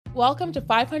Welcome to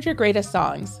 500 Greatest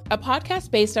Songs, a podcast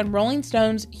based on Rolling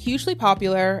Stone's hugely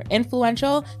popular,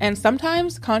 influential, and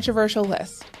sometimes controversial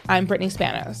list. I'm Brittany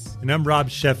Spanos. And I'm Rob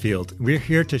Sheffield. We're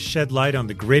here to shed light on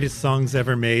the greatest songs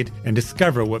ever made and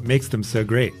discover what makes them so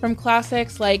great. From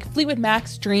classics like Fleetwood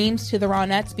Mac's Dreams to the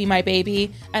Ronettes' Be My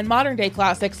Baby, and modern-day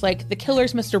classics like The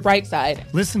Killer's Mr.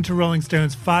 Brightside. Listen to Rolling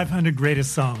Stone's 500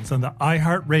 Greatest Songs on the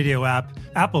iHeartRadio app,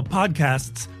 Apple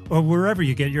Podcasts, or wherever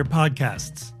you get your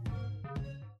podcasts.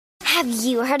 Have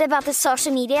you heard about the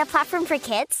social media platform for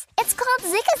kids? It's called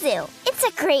Zigazoo. It's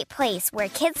a great place where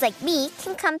kids like me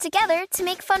can come together to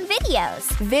make fun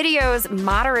videos. Videos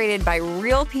moderated by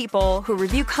real people who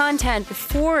review content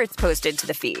before it's posted to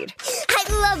the feed. I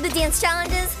love the dance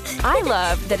challenges. I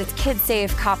love that it's Kid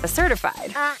Safe COPPA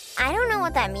certified. I don't know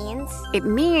what that means. It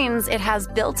means it has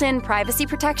built-in privacy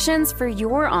protections for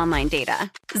your online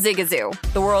data. Zigazoo,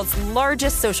 the world's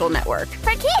largest social network.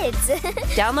 For kids.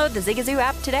 Download the Zigazoo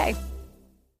app today.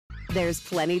 There's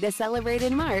plenty to celebrate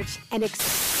in March and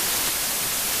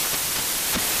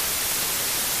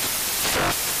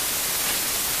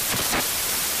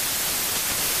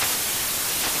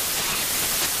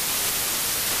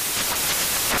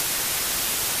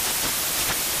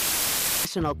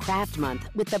National Craft Month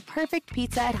with the perfect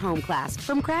pizza at home class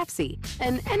from Craftsy.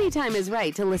 And anytime is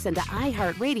right to listen to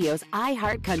iHeartRadio's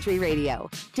iHeart Country Radio.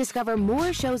 Discover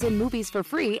more shows and movies for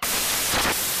free.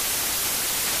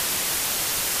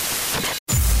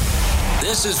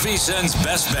 This is VSiN's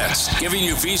Best Bets, giving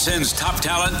you VSiN's top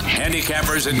talent,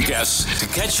 handicappers, and guests to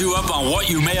catch you up on what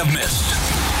you may have missed.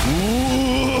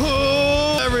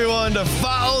 Ooh, everyone, to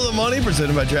Follow the Money,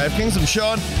 presented by DraftKings. I'm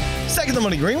Sean, second the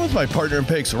money green with my partner in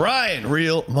picks, Ryan,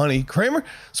 Real Money Kramer.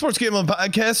 Sports Gambling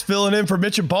Podcast, filling in for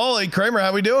Mitch and Paul. Hey, Kramer,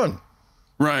 how we doing?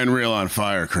 Ryan, real on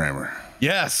fire, Kramer.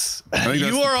 Yes,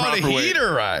 you are on a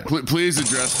heater, Ryan. Please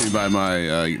address me by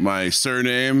my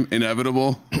surname,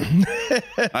 Inevitable.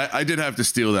 I did have to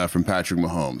steal that from Patrick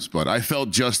Mahomes, but I felt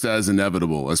just as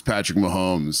inevitable as Patrick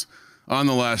Mahomes on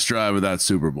the last drive of that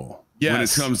Super Bowl. Yes. When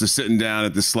it comes to sitting down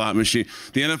at the slot machine,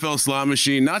 the NFL slot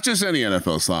machine, not just any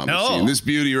NFL slot machine. This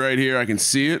beauty right here, I can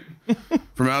see it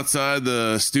from outside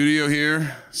the studio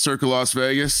here, Circle Las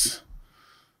Vegas.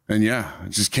 And yeah,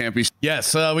 it just can't be.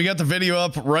 Yes, we got the video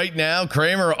up right now.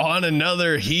 Kramer on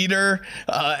another heater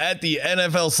at the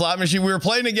NFL slot machine. We were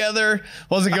playing together,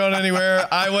 wasn't going anywhere.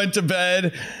 I went to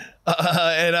bed,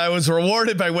 and I was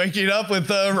rewarded by waking up with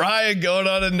Ryan going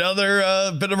on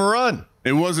another bit of a run.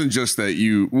 It wasn't just that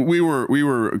we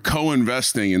were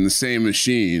co-investing in the same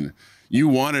machine. You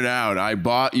wanted out. I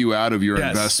bought you out of your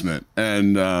investment,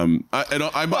 and I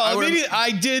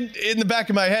did in the back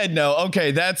of my head know.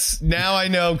 Okay, now I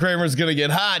know Kramer's gonna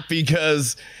get hot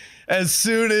because as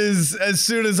soon as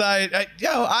I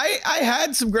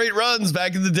had some great runs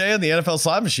back in the day on the NFL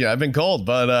slot machine. I've been cold,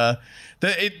 but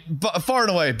far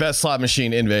and away best slot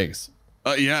machine in Vegas.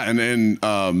 Yeah, and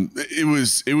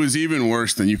it was even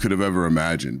worse than you could have ever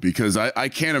imagined because I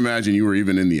can't imagine you were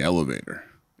even in the elevator.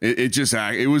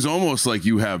 It was almost like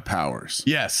you have powers.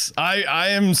 Yes, I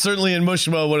am certainly in mush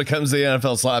mode when it comes to the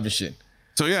NFL slot machine.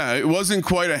 So yeah, it wasn't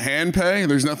quite a hand pay.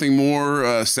 There's nothing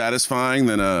more satisfying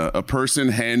than a person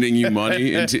handing you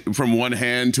money from one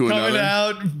hand to another. Coming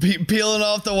out, peeling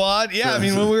off the wad. Yeah, I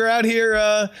mean, when we were out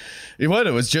here, it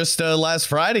was just last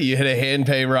Friday you hit a hand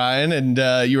pay, Ryan,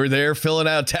 and you were there filling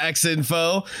out tax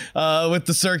info with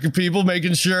the circuit people,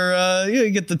 making sure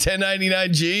you get the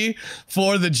 1099-G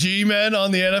for the G-men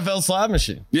on the NFL slot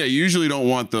machine. Yeah, you usually don't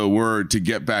want the word to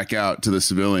get back out to the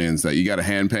civilians that you got a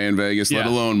hand pay in Vegas, let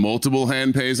alone multiple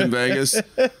hand pays in Vegas.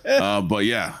 But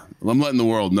yeah, I'm letting the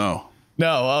world know.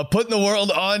 No, putting the world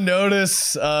on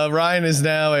notice. Ryan is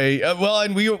now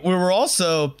and we were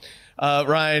also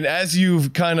Ryan, as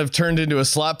you've kind of turned into a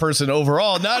slot person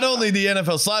overall, not only the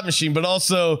NFL slot machine, but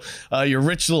also your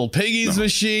Rich Little Piggies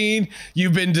machine.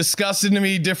 You've been discussing to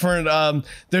me different,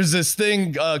 there's this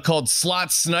thing called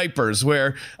slot snipers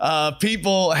where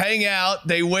people hang out,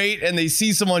 they wait, and they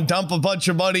see someone dump a bunch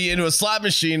of money into a slot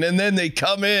machine, and then they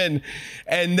come in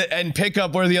and pick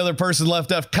up where the other person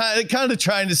left off, kind of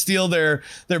trying to steal their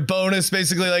bonus,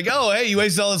 basically like, oh, hey, you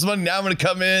wasted all this money, now I'm going to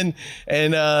come in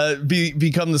and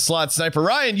become the slot sniper.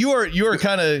 Ryan, you are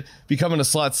kind of becoming a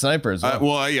slot sniper as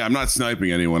well. I'm not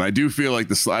sniping anyone. I do feel like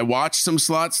I watch some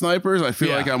slot snipers. I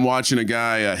feel like I'm watching a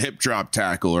guy hip drop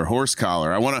tackle or horse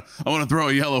collar. I want to throw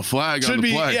a yellow flag on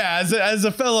the play. Yeah, as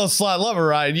a fellow slot lover,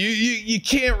 Ryan, you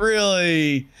can't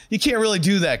really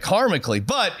do that karmically.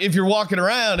 But if you're walking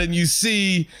around and you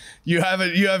see you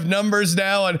have numbers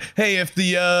now on, hey, if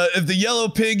the yellow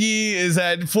piggy is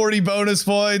at 40 bonus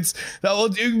points,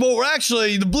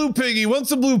 actually the blue piggy, once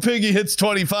the blue piggy hits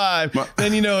 25,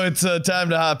 then it's it's time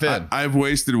to hop in. I've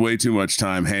wasted way too much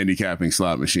time handicapping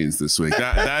slot machines this week.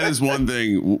 That is one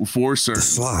thing for certain. The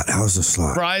slot. How's the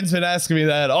slot? Brian's been asking me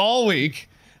that all week.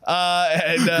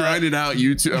 Grinding out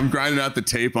YouTube. I'm grinding out the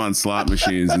tape on slot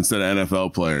machines instead of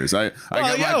NFL players.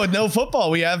 With no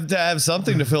football, we have to have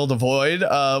something to fill the void.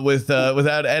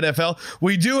 Without NFL,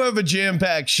 we do have a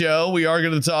jam-packed show. We are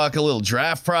going to talk a little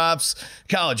draft props,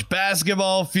 college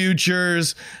basketball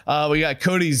futures. We got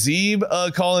Cody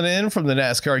Zeeb calling in from the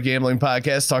NASCAR Gambling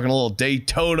Podcast, talking a little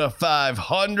Daytona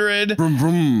 500. Vroom,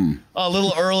 vroom. A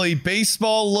little early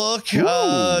baseball look,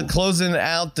 closing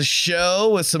out the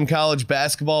show with some college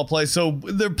basketball play. So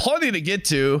there's plenty to get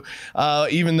to,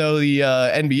 even though the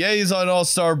NBA is on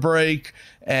All-Star break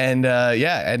and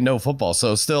no football.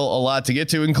 So still a lot to get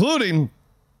to, including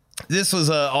this was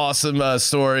an awesome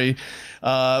story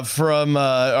from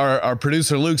our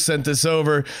producer Luke sent this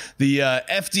over. The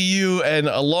FDU and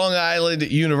Long Island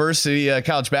University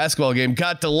college basketball game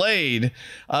got delayed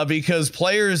because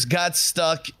players got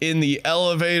stuck in the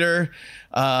elevator.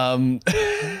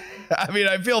 I mean,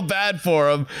 I feel bad for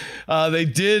them. They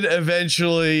did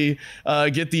eventually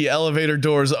get the elevator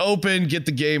doors open, get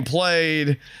the game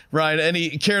played. Ryan,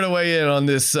 care to weigh in on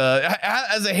this?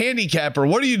 As a handicapper,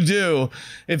 what do you do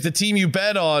if the team you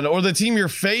bet on or the team you're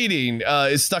fading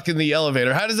is stuck in the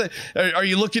elevator? How does it? Are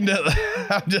you looking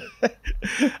to?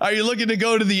 Are you looking to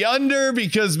go to the under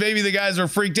because maybe the guys are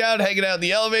freaked out hanging out in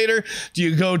the elevator? Do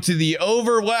you go to the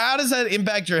over? Well, how does that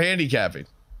impact your handicapping?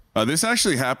 This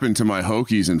actually happened to my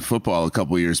Hokies in football a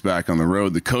couple years back on the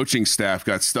road. The coaching staff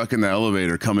got stuck in the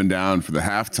elevator coming down for the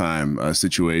halftime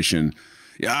situation.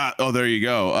 Yeah. Oh, there you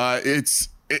go.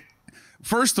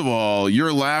 First of all,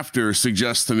 your laughter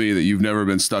suggests to me that you've never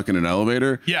been stuck in an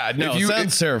elevator. Yeah, no, it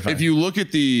sounds terrifying. If you look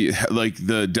at the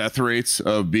death rates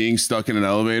of being stuck in an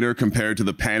elevator compared to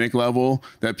the panic level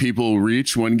that people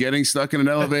reach when getting stuck in an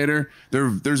elevator,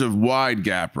 there's a wide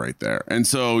gap right there. And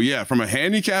so, yeah, from a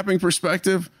handicapping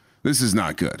perspective, this is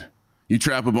not good. You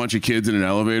trap a bunch of kids in an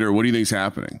elevator, what do you think's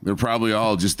happening? They're probably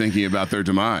all just thinking about their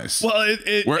demise. Well,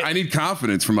 I need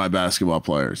confidence from my basketball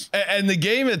players. And the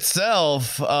game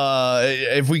itself,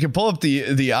 if we could pull up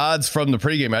the odds from the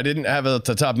pregame, I didn't have it at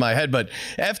the top of my head, but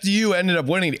FDU ended up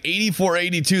winning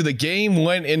 84-82. The game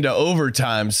went into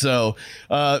overtime. So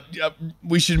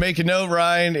we should make a note,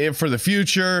 Ryan, if for the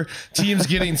future, teams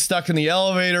getting stuck in the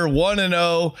elevator,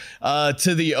 1-0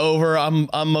 to the over. I'm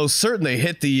most certain they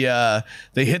hit the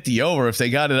over if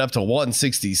they got it up to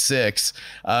 166.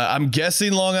 I'm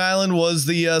guessing Long Island was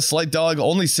the slight dog,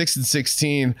 only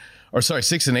 6-16, or sorry,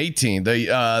 6-18.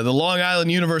 The Long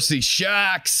Island University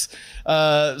Sharks,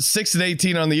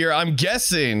 6-18 on the year. I'm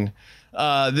guessing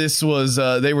this was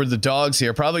they were the dogs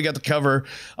here. Probably got the cover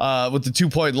with the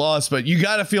 2-point loss, but you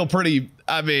got to feel pretty.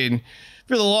 I mean, if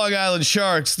you're the Long Island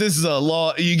Sharks, this is a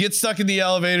law. You get stuck in the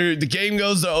elevator, the game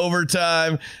goes to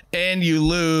overtime, and you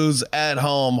lose at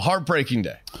home. Heartbreaking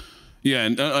day. Yeah,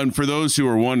 and for those who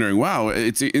are wondering, wow,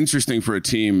 it's interesting for a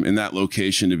team in that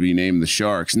location to be named the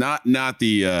Sharks, not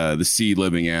the sea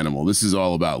living animal. This is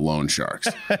all about loan sharks.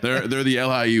 They're the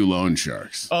LIU loan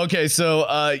sharks. Okay, so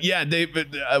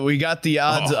we got the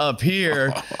odds up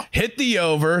here. Hit the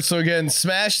over. So again,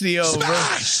 smash the over.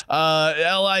 Smash!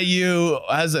 LIU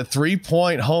has a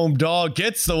 3-point home dog,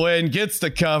 gets the win, gets the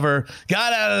cover,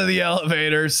 got out of the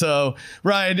elevator. So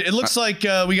Ryan, it looks like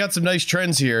we got some nice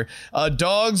trends here.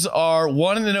 Dogs are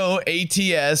 1-0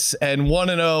 ATS and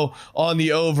 1-0 on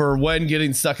the over when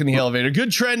getting stuck in the elevator.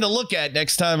 Good trend to look at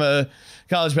next time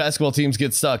college basketball teams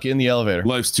get stuck in the elevator.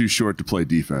 Life's too short to play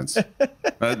defense.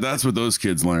 That's what those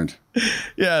kids learned.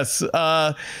 Yes.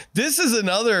 This is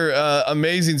another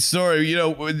amazing story. You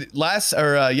know,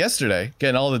 yesterday,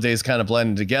 again, all the days kind of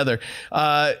blended together.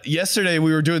 Yesterday,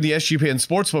 we were doing the SGPN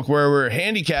Sportsbook where we're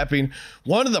handicapping.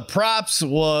 One of the props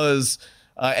was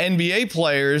NBA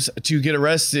players to get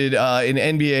arrested in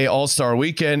NBA All-Star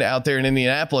Weekend out there in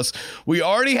Indianapolis. We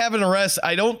already have an arrest.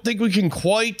 I don't think we can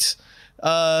quite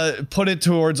put it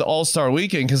towards All-Star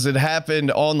Weekend because it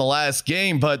happened on the last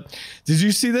game. But did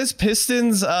you see this?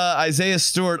 Pistons Isaiah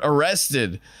Stewart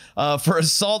arrested for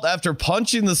assault after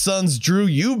punching the Suns' Drew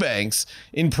Eubanks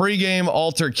in pregame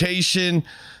altercation.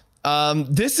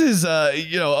 This is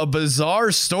a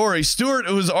bizarre story. Stewart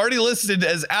was already listed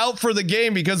as out for the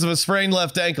game because of a sprained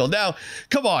left ankle. Now,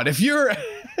 come on, if you're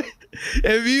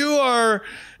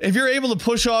able to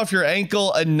push off your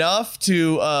ankle enough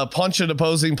to punch an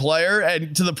opposing player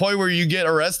and to the point where you get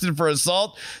arrested for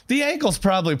assault, the ankle's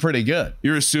probably pretty good.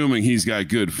 You're assuming he's got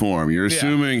good form. You're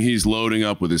assuming he's loading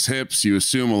up with his hips. You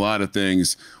assume a lot of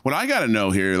things. What I got to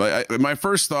know here, my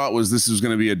first thought was this was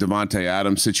going to be a Devontae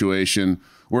Adams situation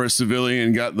where a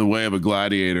civilian got in the way of a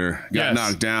gladiator, got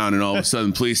knocked down, and all of a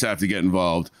sudden police have to get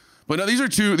involved. But no, these are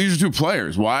two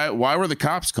players. Why were the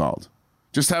cops called?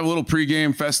 Just have a little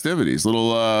pregame festivities,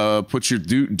 little put your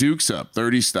dukes up,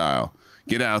 30 style.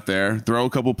 Get out there, throw a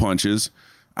couple punches.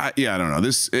 I don't know.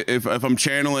 This if I'm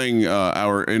channeling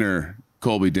our inner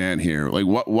Colby Dant here, like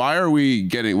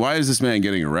why is this man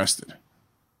getting arrested?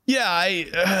 Yeah,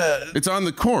 it's on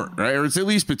the court, right? Or it's at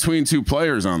least between two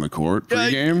players on the court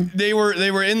pregame. They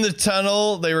were in the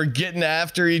tunnel. They were getting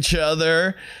after each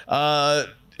other.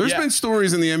 There's been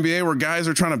stories in the NBA where guys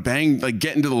are trying to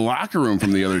get into the locker room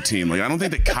from the other team. Like, I don't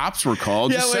think the cops were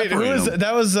called. Yeah, wait, who was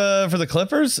that? Was for the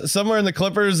Clippers? Somewhere in the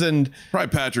Clippers, and probably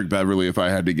Patrick Beverley, if I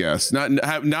had to guess.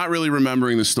 Not really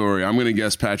remembering the story. I'm going to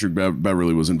guess Patrick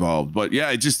Beverley was involved. But yeah,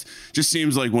 it just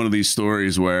seems like one of these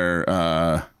stories where.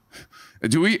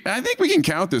 I think we can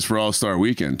count this for All-Star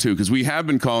Weekend too, because we have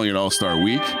been calling it All-Star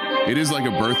Week. It is like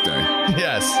a birthday.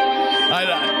 Yes.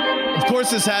 Of course,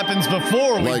 this happens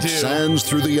before we do. Like sands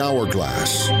through the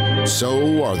hourglass,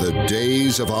 so are the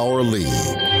days of our league.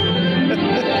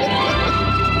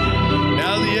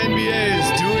 Now the NBA is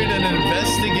doing an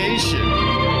investigation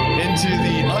into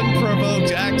the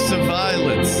unprovoked acts of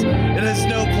violence. It has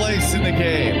no place in the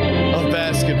game of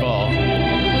basketball.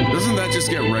 Doesn't that just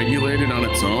get regulated on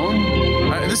its own?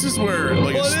 This is where,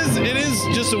 it is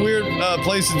just a weird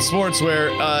place in sports where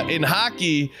in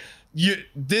hockey,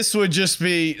 this would just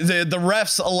be the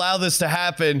refs allow this to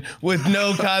happen with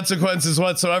no consequences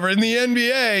whatsoever. In the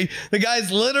NBA, the guy's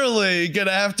literally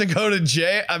gonna have to go to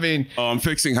jail. I mean, I'm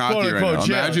fixing hockey right now.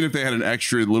 Imagine if they had an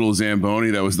extra little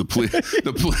Zamboni that was the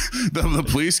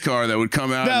police car that would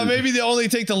come out. Now maybe they only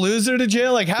take the loser to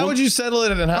jail. Like, how would you settle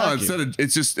it in hockey?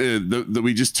 It's just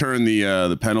we just turn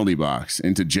the penalty box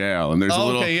into jail, and there's a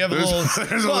little. You have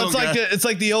it's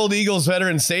like the old Eagles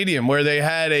Veteran Stadium where they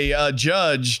had a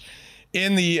judge.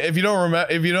 If you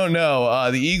don't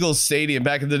know, the Eagles Stadium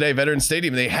back in the day, Veterans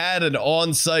Stadium, they had an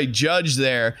on-site judge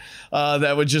there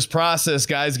that would just process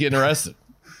guys getting arrested.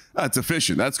 That's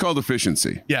efficient. That's called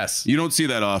efficiency. Yes. You don't see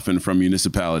that often from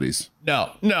municipalities.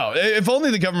 No. If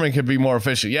only the government could be more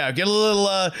efficient. Yeah, get a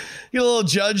little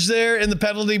judge there in the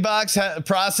penalty box,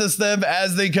 process them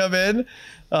as they come in.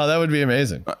 Oh, that would be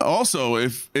amazing. Also,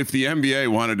 if the NBA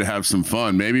wanted to have some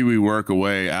fun, maybe we work a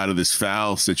way out of this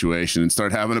foul situation and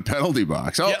start having a penalty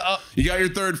box. You got your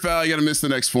third foul. You got to miss the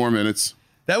next 4 minutes.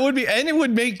 That would be, and it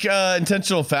would make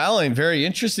intentional fouling very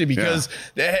interesting because,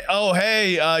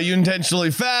 you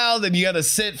intentionally fouled, and you got to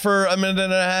sit for a minute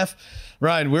and a half.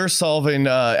 Ryan, we're solving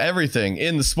everything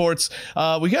in the sports.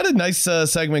 We got a nice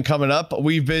segment coming up.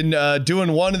 We've been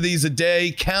doing one of these a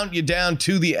day, count you down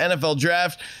to the NFL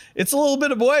draft. It's a little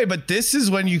bit of a way, but this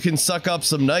is when you can suck up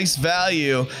some nice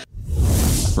value.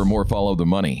 For more Follow the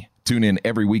Money, tune in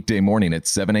every weekday morning at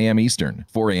 7 a.m. Eastern,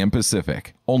 4 a.m.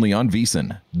 Pacific, only on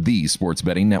VSiN, the sports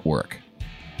betting network.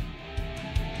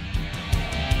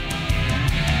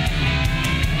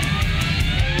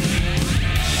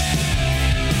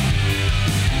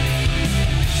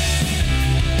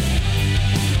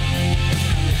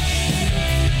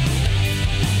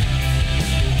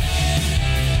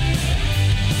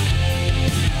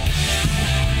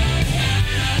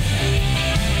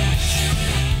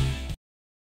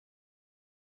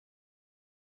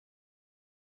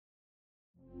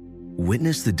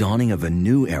 Witness the dawning of a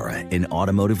new era in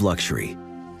automotive luxury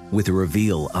with a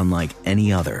reveal unlike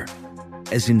any other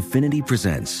as Infiniti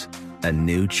presents a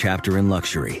new chapter in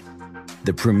luxury,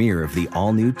 the premiere of the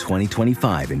all-new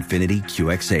 2025 Infiniti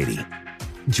QX80.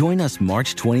 Join us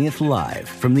March 20th live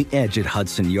from the Edge at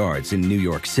Hudson Yards in New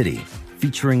York City,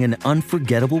 featuring an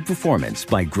unforgettable performance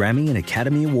by Grammy and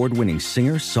Academy Award-winning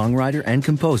singer, songwriter, and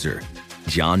composer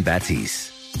Jon Batiste.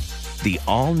 The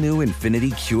all-new Infiniti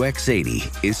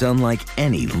QX80 is unlike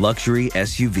any luxury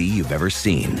SUV you've ever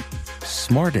seen.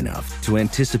 Smart enough to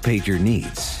anticipate your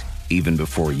needs, even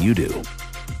before you do.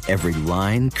 Every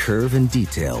line, curve, and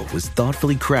detail was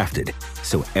thoughtfully crafted,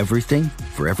 so everything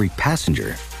for every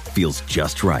passenger feels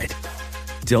just right.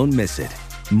 Don't miss it.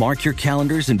 Mark your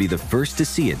calendars and be the first to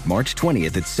see it March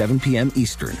 20th at 7 p.m.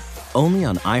 Eastern, only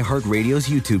on iHeartRadio's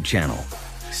YouTube channel.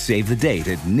 Save the date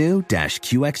at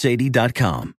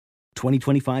new-QX80.com.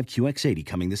 2025 QX80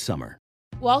 coming this summer.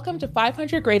 Welcome to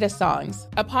 500 Greatest Songs,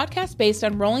 a podcast based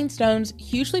on Rolling Stone's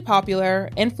hugely popular,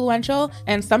 influential,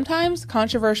 and sometimes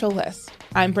controversial list.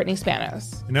 I'm Brittany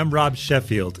Spanos. And I'm Rob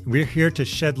Sheffield. We're here to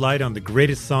shed light on the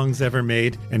greatest songs ever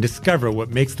made and discover what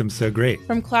makes them so great.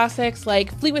 From classics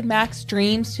like Fleetwood Mac's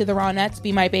Dreams to the Ronettes'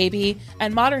 Be My Baby,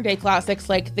 and modern-day classics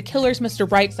like The Killer's Mr.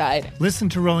 Brightside. Listen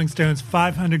to Rolling Stone's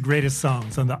 500 Greatest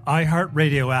Songs on the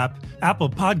iHeartRadio app, Apple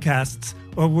Podcasts,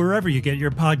 or wherever you get your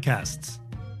podcasts.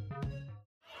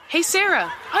 Hey,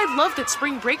 Sarah, I love that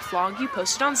spring break vlog you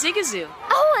posted on Zigazoo.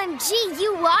 OMG,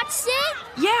 you watched it?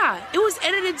 Yeah, it was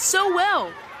edited so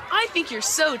well. I think you're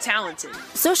so talented.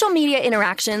 Social media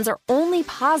interactions are only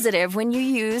positive when you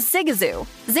use Zigazoo.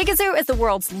 Zigazoo is the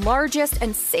world's largest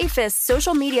and safest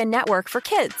social media network for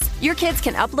kids. Your kids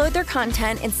can upload their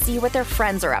content and see what their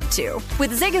friends are up to.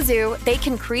 With Zigazoo, they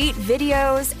can create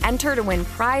videos, enter to win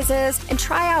prizes, and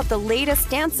try out the latest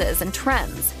dances and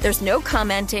trends. There's no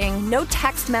commenting, no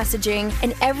text messaging,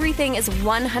 and everything is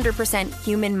 100%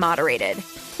 human moderated.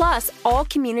 Plus, all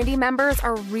community members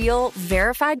are real,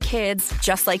 verified kids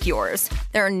just like yours.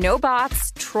 There are no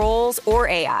bots, trolls, or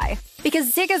AI.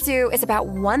 Because Zigazoo is about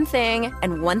one thing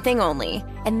and one thing only,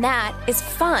 and that is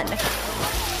fun.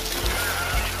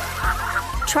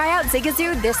 Try out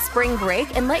Zigazoo this spring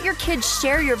break and let your kids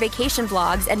share your vacation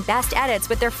vlogs and best edits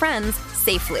with their friends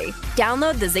safely.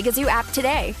 Download the Zigazoo app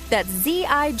today. That's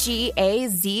Zigazoo.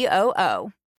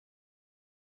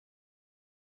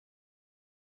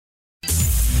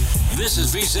 This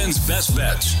is VSiN's Best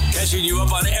Bets, catching you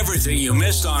up on everything you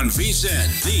missed on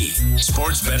VSiN, the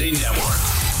sports betting network.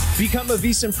 Become a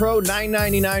VSiN Pro,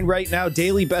 $9.99 right now.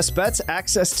 Daily best bets,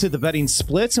 access to the betting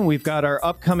splits, and we've got our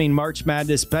upcoming March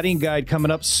Madness betting guide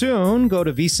coming up soon. Go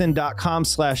to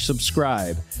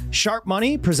vsin.com/subscribe. Sharp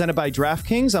Money, presented by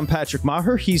DraftKings. I'm Patrick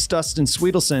Maher. He's Dustin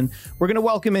Sweetelson. We're going to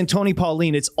welcome in Tony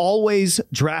Pauline. It's always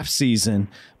draft season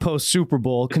post-Super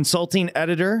Bowl. Consulting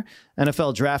editor,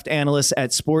 NFL draft analyst at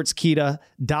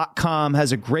sportskita.com,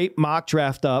 has a great mock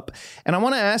draft up. And I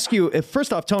want to ask you,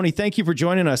 first off, Tony, thank you for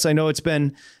joining us. I know it's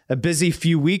been a busy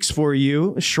few weeks for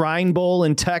you. Shrine Bowl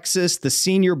in Texas, the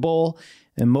Senior Bowl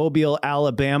in Mobile,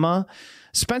 Alabama.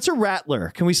 Spencer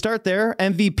Rattler, can we start there?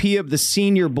 MVP of the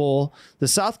Senior Bowl, the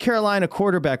South Carolina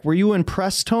quarterback. Were you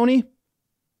impressed, Tony?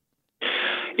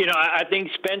 You know, I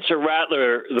think Spencer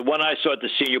Rattler, the one I saw at the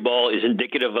Senior Bowl, is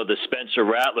indicative of the Spencer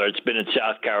Rattler it's been in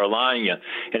South Carolina,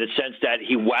 in the sense that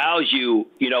he wows you,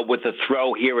 with a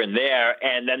throw here and there,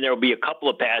 and then there'll be a couple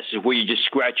of passes where you just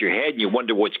scratch your head and you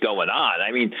wonder what's going on.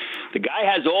 I mean, the guy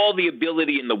has all the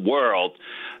ability in the world.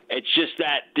 It's just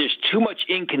that there's too much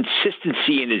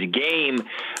inconsistency in his game,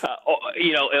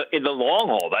 in the long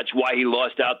haul. That's why he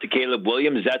lost out to Caleb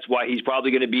Williams. That's why he's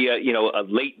probably going to be a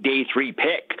late day 3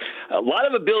 pick. A lot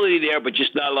of ability there, but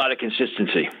just not a lot of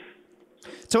consistency.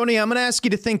 Tony, I'm going to ask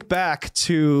you to think back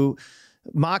to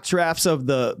mock drafts of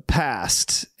the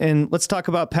past. And let's talk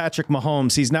about Patrick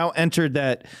Mahomes. He's now entered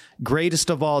that greatest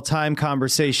of all time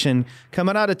conversation.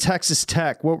 Coming out of Texas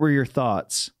Tech, what were your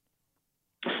thoughts?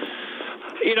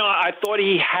 I thought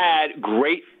he had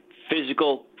great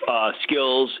physical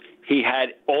skills. He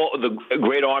had all the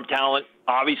great arm talent.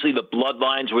 Obviously, the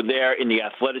bloodlines were there in the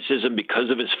athleticism because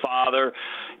of his father.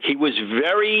 He was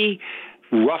very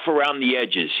rough around the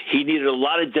edges. He needed a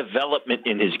lot of development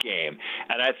in his game.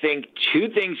 And I think two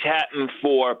things happened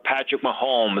for Patrick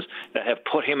Mahomes that have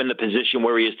put him in the position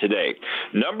where he is today.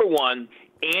 Number one,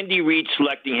 Andy Reid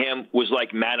selecting him was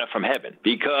like manna from heaven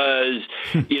because,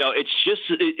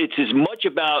 it's as much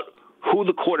about who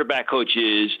the quarterback coach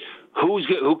is,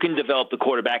 who can develop the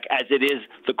quarterback, as it is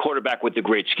the quarterback with the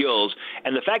great skills.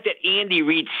 And the fact that Andy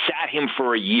Reid sat him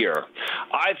for a year,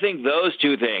 I think those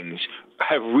two things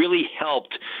have really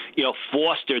helped,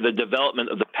 foster the development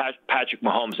of the Patrick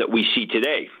Mahomes that we see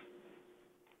today.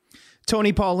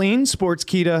 Tony Pauline,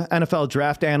 Sportskita NFL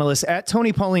draft analyst at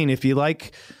Tony Pauline. If you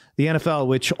like the NFL,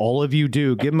 which all of you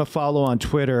do, give him a follow on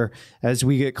Twitter as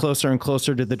we get closer and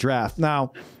closer to the draft.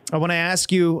 Now, I want to ask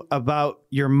you about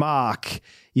your mock.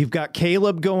 You've got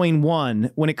Caleb going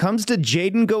 1. When it comes to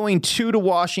Jaden going 2 to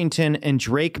Washington and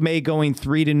Drake May going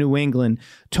 3 to New England,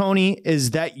 Tony,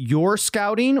 is that your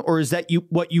scouting or is that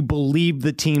what you believe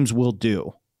the teams will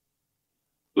do?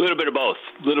 A little bit of both.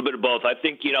 I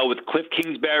think, with Cliff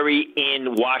Kingsbury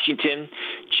in Washington,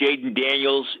 Jaden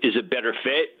Daniels is a better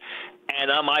fit. And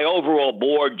on my overall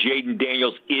board, Jaden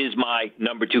Daniels is my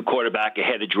number 2 quarterback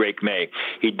ahead of Drake May.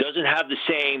 He doesn't have the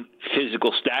same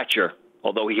physical stature,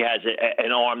 although he has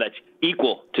an arm that's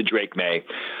equal to Drake May.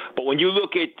 But when you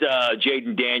look at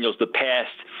Jaden Daniels the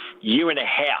past year and a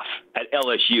half at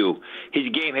LSU, his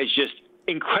game has just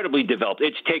incredibly developed.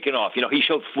 It's taken off. He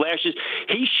showed flashes.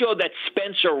 He showed that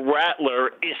Spencer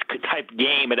Rattler-esque type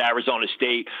game at Arizona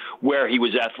State where he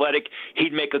was athletic.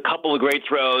 He'd make a couple of great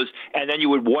throws, and then you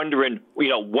would wonder,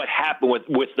 what happened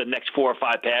with the next 4 or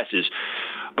 5 passes.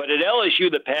 But at LSU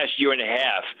the past year and a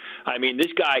half, I mean,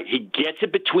 this guy, he gets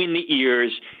it between the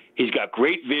ears. He's got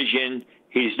great vision.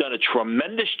 He's done a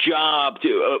tremendous job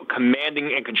to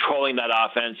commanding and controlling that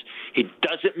offense. He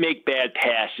doesn't make bad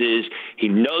passes. He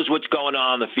knows what's going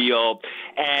on the field.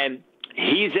 And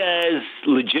he's as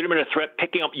legitimate a threat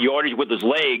picking up yardage with his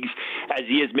legs as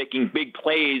he is making big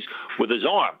plays with his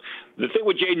arm. The thing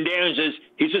with Jaden Daniels is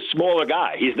he's a smaller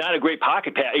guy. He's not a great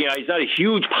pocket pass. He's not a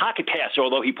huge pocket passer,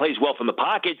 although he plays well from the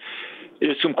pocket.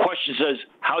 There's some questions as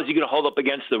how is he going to hold up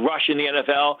against the rush in the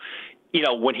NFL?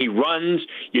 When he runs,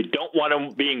 you don't want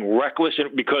him being reckless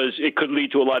because it could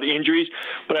lead to a lot of injuries.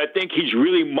 But I think he's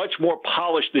really much more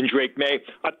polished than Drake May.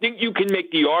 I think you can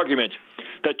make the argument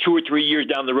that 2 or 3 years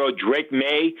down the road, Drake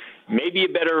May be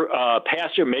a better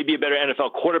passer, maybe a better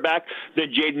NFL quarterback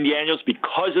than Jaden Daniels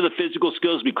because of the physical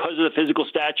skills, because of the physical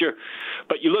stature.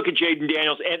 But you look at Jaden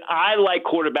Daniels, and I like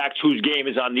quarterbacks whose game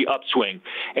is on the upswing.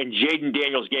 And Jaden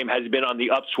Daniels' game has been on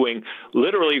the upswing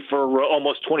literally for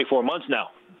almost 24 months now.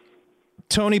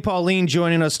 Tony Pauline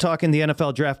joining us talking the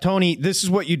NFL draft. Tony, this is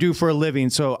what you do for a living,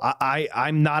 so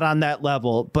I'm not on that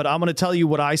level, but I'm going to tell you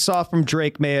what I saw from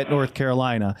Drake May at North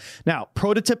Carolina. Now,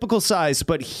 prototypical size,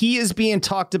 but he is being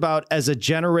talked about as a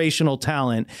generational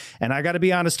talent, and I got to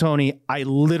be honest, Tony, I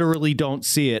literally don't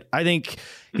see it. I think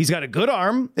he's got a good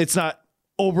arm. It's not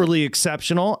overly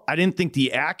exceptional. I didn't think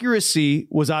the accuracy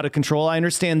was out of control. I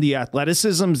understand the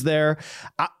athleticism's there.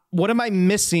 What am I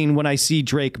missing when I see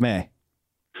Drake May?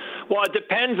 Well, it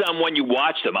depends on when you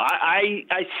watch them. I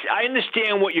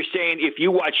understand what you're saying if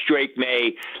you watch Drake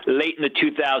May late in the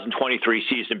 2023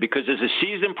 season, because as the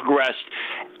season progressed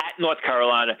at North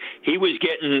Carolina, he was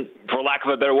getting, for lack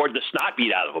of a better word, the snot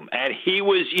beat out of him. And he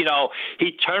was,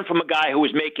 he turned from a guy who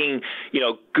was making,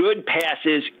 good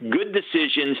passes, good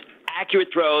decisions, accurate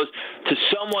throws, to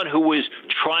someone who was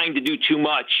trying to do too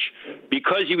much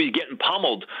because he was getting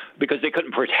pummeled because they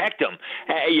couldn't protect him.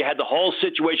 You had the whole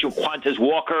situation with Quantez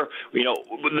Walker,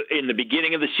 in the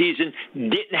beginning of the season,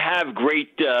 didn't have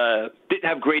great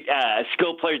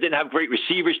skill players, didn't have great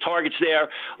receivers targets there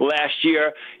last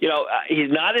year. He's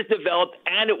not as developed,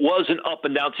 and it was an up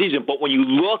and down season. But when you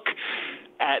look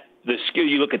at the skill,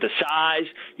 you look at the size,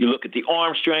 you look at the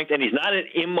arm strength, and he's not an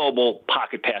immobile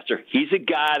pocket passer. He's a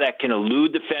guy that can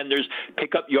elude defenders,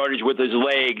 pick up yardage with his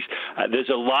legs. There's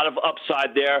a lot of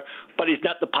upside there, but he's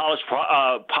not the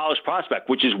polished prospect,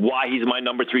 which is why he's my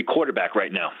number 3 quarterback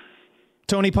right now.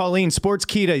 Tony Pauline,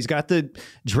 Sportskeeda. He's got the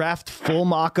draft full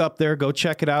mock up there. Go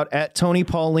check it out at Tony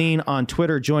Pauline on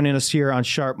Twitter, joining us here on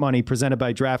Sharp Money, presented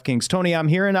by DraftKings. Tony, I'm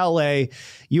here in LA.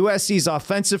 USC's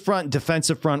offensive front and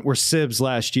defensive front were sibs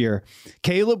last year.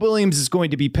 Caleb Williams is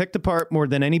going to be picked apart more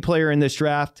than any player in this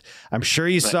draft. I'm sure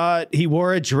you saw it. He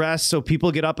wore a dress, so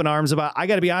people get up in arms about it. I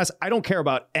got to be honest, I don't care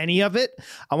about any of it.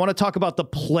 I want to talk about the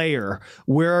player.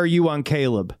 Where are you on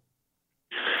Caleb?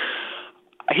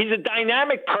 He's a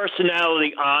dynamic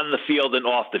personality on the field and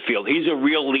off the field. He's a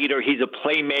real leader. He's a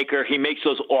playmaker. He makes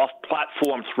those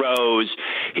off-platform throws.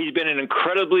 He's been an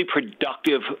incredibly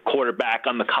productive quarterback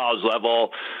on the college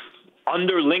level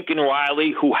under Lincoln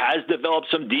Riley, who has developed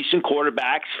some decent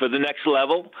quarterbacks for the next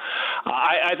level.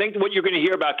 I think what you're going to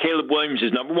hear about Caleb Williams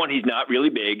is, number one, he's not really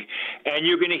big, and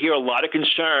you're going to hear a lot of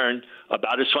concern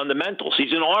about his fundamentals.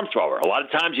 He's an arm thrower. A lot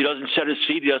of times he doesn't set his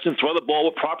feet. He doesn't throw the ball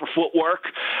with proper footwork,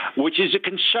 which is a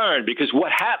concern, because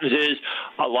what happens is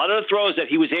a lot of the throws that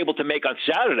he was able to make on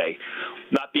Saturday,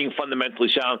 not being fundamentally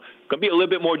sound, going to be a little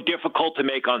bit more difficult to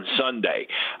make on Sunday.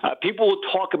 People will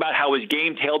talk about how his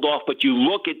game tailed off, but you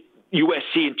look at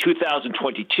USC in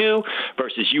 2022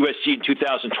 versus USC in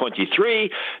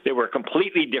 2023. They were a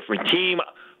completely different team.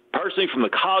 Personally, from the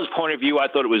college point of view, I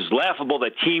thought it was laughable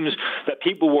that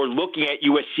people were looking at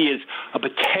USC as a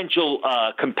potential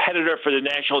competitor for the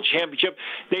national championship.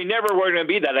 They never were going to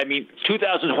be that. I mean,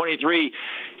 2023,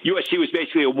 USC was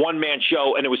basically a one-man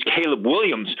show, and it was Caleb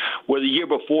Williams, where the year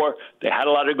before they had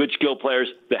a lot of good skill players,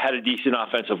 they had a decent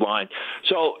offensive line.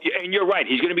 So, and you're right,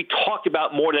 he's going to be talked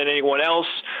about more than anyone else.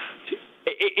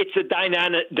 It's a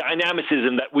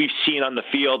dynamicism that we've seen on the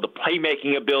field, the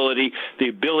playmaking ability, the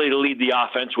ability to lead the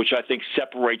offense, which I think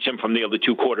separates him from the other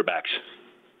 2 quarterbacks.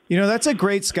 You know, that's a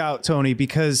great scout, Tony,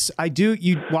 because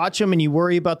you watch him and you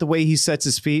worry about the way he sets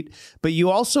his feet, but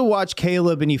you also watch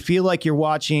Caleb and you feel like you're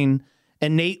watching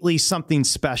innately something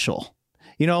special.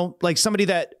 You know, like somebody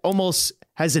that almost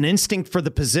has an instinct for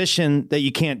the position that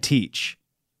you can't teach.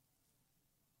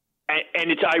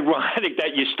 And it's ironic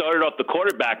that you started off the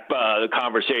quarterback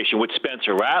conversation with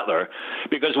Spencer Rattler,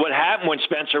 because what happened when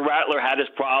Spencer Rattler had his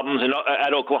problems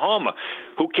at Oklahoma?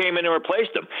 Who came in and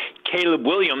replaced him? Caleb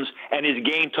Williams, and his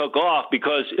game took off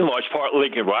because, in large part,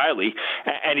 Lincoln Riley,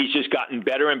 and he's just gotten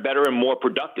better and better and more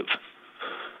productive.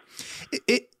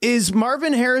 Is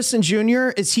Marvin Harrison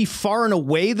Jr., is he far and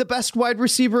away the best wide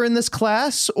receiver in this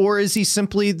class, or is he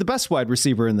simply the best wide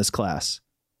receiver in this class?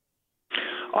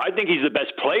 I think he's the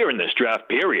best player in this draft,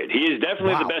 period. He is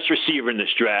definitely the best receiver in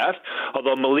this draft,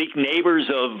 although Malik Neighbors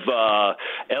of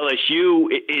LSU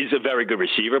is a very good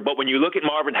receiver. But when you look at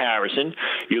Marvin Harrison,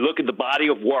 you look at the body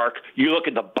of work, you look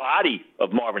at the body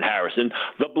of Marvin Harrison,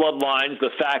 the bloodlines,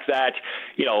 the fact that,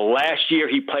 last year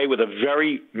he played with a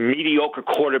very mediocre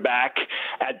quarterback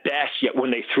at best, yet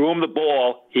when they threw him the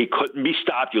ball, he couldn't be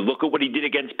stopped. You look at what he did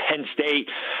against Penn State.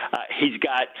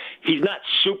 He's not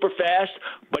super fast,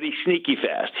 but he's sneaky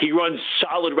fast. He runs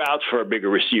solid routes for a bigger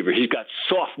receiver. He's got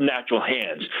soft, natural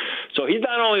hands. So he's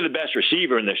not only the best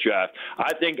receiver in this draft.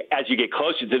 I think as you get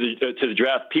closer to the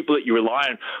draft, people that you rely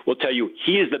on will tell you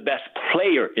he is the best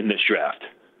player in this draft.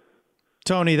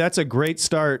 Tony, that's a great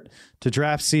start to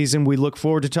draft season. We look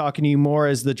forward to talking to you more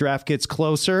as the draft gets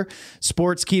closer.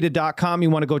 Sportskeeda.com.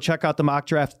 You want to go check out the mock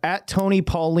draft at Tony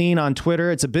Pauline on Twitter.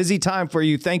 It's a busy time for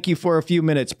you. Thank you for a few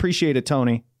minutes. Appreciate it,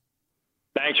 Tony.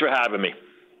 Thanks for having me.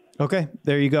 Okay,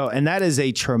 there you go. And that is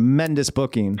a tremendous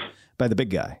booking by the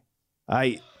big guy.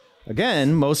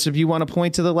 Again, most of you want to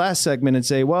point to the last segment and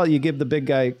say, well, you give the big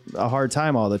guy a hard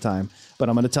time all the time. But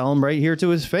I'm going to tell him right here to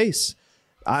his face.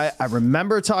 I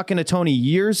remember talking to Tony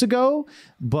years ago,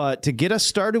 but to get us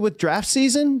started with draft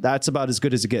season, that's about as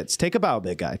good as it gets. Take a bow,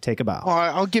 big guy. Take a bow. Well,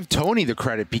 I'll give Tony the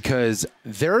credit because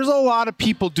there's a lot of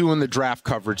people doing the draft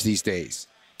coverage these days.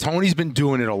 Tony's been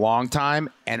doing it a long time,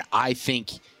 and I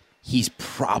think he's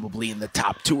probably in the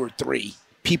top 2 or 3.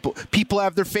 People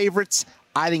have their favorites.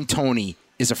 I think Tony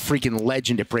is a freaking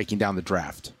legend at breaking down the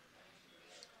draft.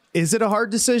 Is it a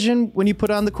hard decision when you put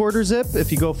on the quarter zip,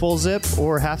 if you go full zip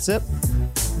or half zip?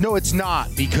 No, it's not,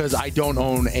 because I don't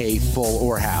own a full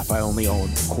or half. I only own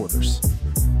quarters.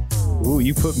 Ooh,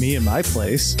 you put me in my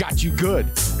place. Got you good.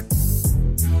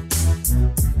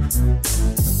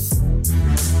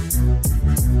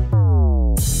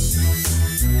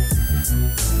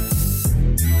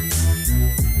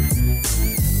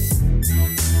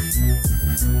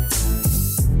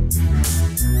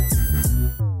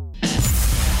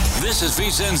 This is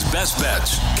VSiN's Best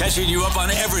Bets, catching you up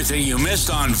on everything you missed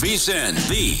on VSiN,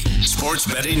 the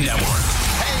sports betting network.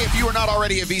 Hey, if you are not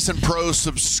already a VSiN Pro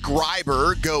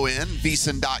subscriber, go in,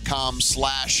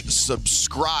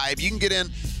 VSiN.com/subscribe. You can get in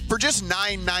for just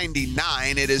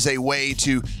 $9.99. It is a way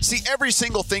to see every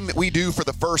single thing that we do for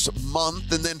the first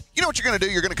month. And then, you know what you're going to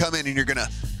do? You're going to come in and you're going to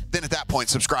then at that point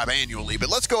subscribe annually. But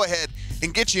let's go ahead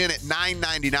and get you in at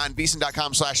 $9.99,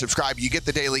 VSiN.com/subscribe. You get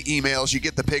the daily emails, you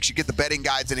get the picks, you get the betting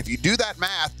guides. And if you do that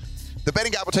math, the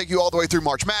betting guide will take you all the way through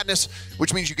March Madness,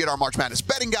 which means you get our March Madness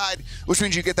betting guide, which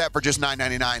means you get that for just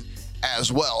 $9.99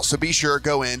 as well. So be sure,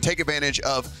 go in, take advantage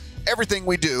of everything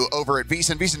we do over at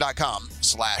VSiN,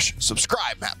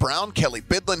 VSiN.com/subscribe. Matt Brown, Kelly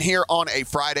Bidlin here on a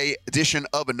Friday edition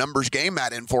of A Numbers Game.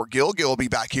 Matt in for Gil. Gil will be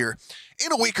back here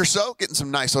in a week or so, getting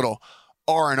some nice little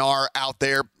R&R out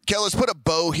there. Kelly, let's put a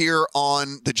bow here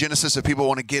on the genesis if people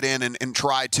want to get in and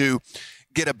try to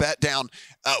get a bet down.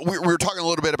 We were talking a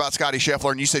little bit about Scotty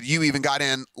Scheffler, and you said you even got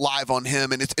in live on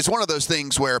him. And it's one of those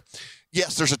things where,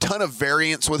 yes, there's a ton of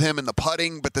variance with him in the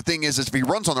putting, but the thing is if he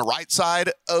runs on the right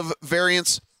side of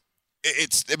variance,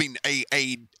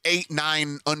 a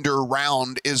 8-9 under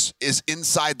round is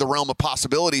inside the realm of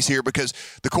possibilities here because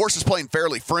the course is playing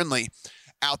fairly friendly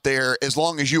out there as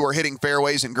long as you are hitting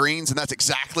fairways and greens, and that's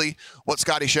exactly what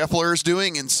Scotty Scheffler is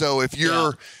doing. And so if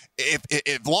you're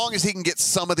if long as he can get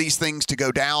some of these things to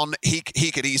go down, he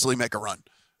could easily make a run.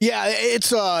 Yeah,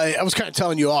 it's I was kind of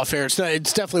telling you off air.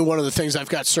 It's definitely one of the things I've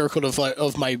got circled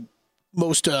of my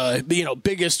most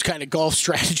biggest kind of golf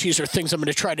strategies or things I'm going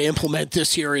to try to implement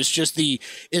this year is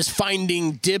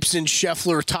finding dips in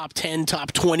Scheffler top 10,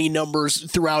 top 20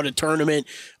 numbers throughout a tournament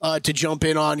to jump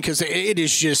in on, because it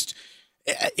is just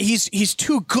he's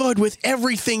too good with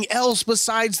everything else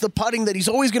besides the putting that he's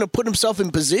always going to put himself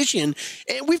in position.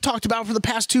 And we've talked about for the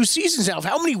past 2 seasons now,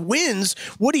 how many wins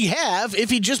would he have if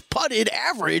he just putted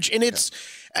average? And it's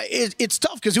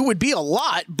tough because it would be a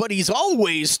lot, but he's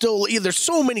always still either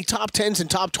so many top 10s and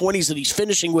top 20s that he's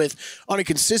finishing with on a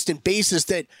consistent basis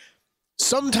that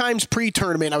sometimes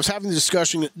pre-tournament, I was having a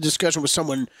discussion with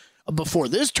someone before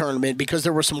this tournament because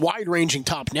there were some wide-ranging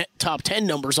top 10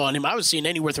 numbers on him. I was seeing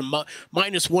anywhere from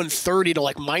minus 130 to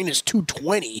like minus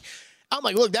 220. I'm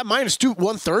like, look, that minus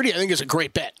 130 I think is a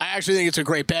great bet. I actually think it's a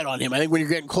great bet on him. I think when you're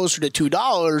getting closer to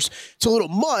 $2, it's a little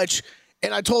much.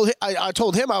 And I told him,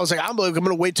 I was like, I'm going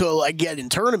to wait till I get in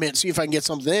tournament, see if I can get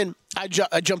something in. I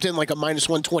jumped in like a minus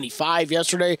 125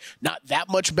 yesterday. Not that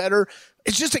much better.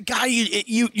 It's just a guy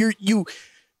you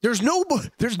There's no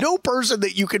person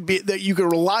that you can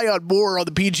rely on more on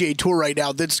the PGA Tour right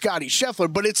now than Scottie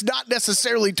Scheffler, but it's not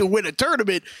necessarily to win a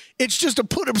tournament. It's just to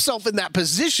put himself in that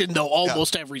position, though,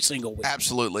 almost every single week.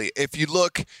 Absolutely. If you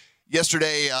look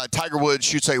yesterday, Tiger Woods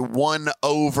shoots a 1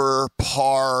 over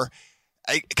par.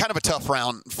 Kind of a tough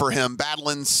round for him,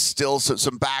 battling still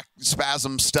some back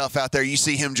spasm stuff out there. You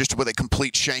see him just with a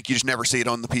complete shank. You just never see it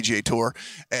on the PGA Tour.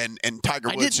 And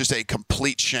Tiger Woods just a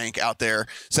complete shank out there.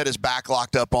 Set his back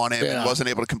locked up on him and wasn't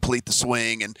able to complete the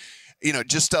swing, and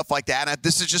just stuff like that. And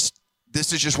this is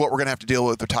just what we're gonna have to deal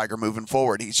with Tiger moving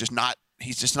forward. He's just not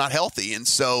healthy, and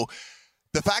so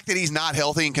the fact that he's not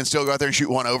healthy and can still go out there and shoot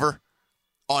 1 over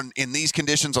in these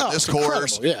conditions on this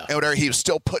course, and whatever, he was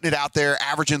still putting it out there,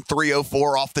 averaging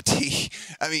 304 off the tee.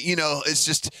 I mean,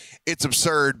 it's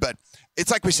absurd, but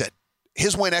it's like we said,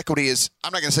 his win equity is,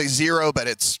 I'm not going to say 0, but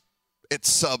it's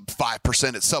sub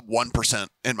 5%, it's sub 1%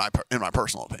 in my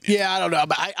personal opinion. Yeah, I don't know,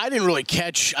 but I didn't really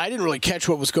catch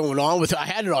what was going on with it. I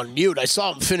had it on mute. I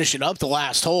saw him finish it up the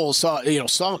last hole. Saw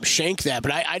him shank that,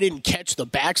 but I didn't catch the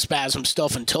back spasm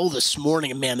stuff until this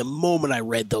morning. And man, the moment I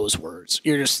read those words,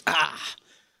 you're just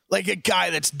like a guy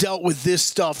that's dealt with this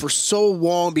stuff for so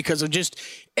long because of just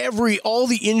all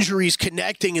the injuries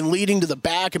connecting and leading to the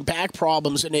back and back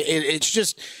problems. And it's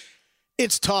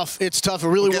tough. It's tough.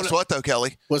 Guess what, though,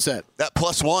 Kelly? What's that? That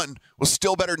 +1 was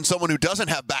still better than someone who doesn't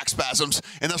have back spasms,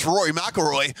 and that's Rory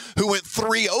McIlroy, who went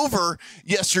 3 over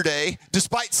yesterday,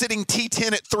 despite sitting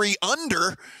T10 at 3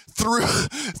 under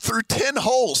through 10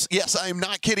 holes. Yes, I am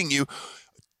not kidding you.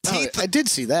 I did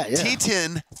see that. Yeah.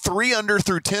 T10, 3 under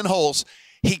through 10 holes.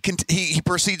 He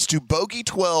proceeds to bogey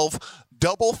 12,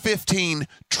 double 15,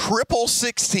 triple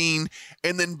 16,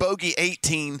 and then bogey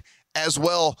 18 as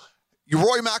well.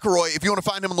 Rory McIlroy, if you want to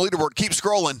find him on the leaderboard, keep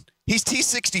scrolling. He's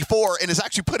T64 and has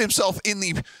actually put himself in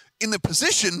the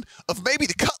position of maybe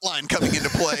the cut line coming into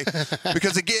play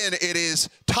because, again, it is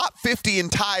top 50 in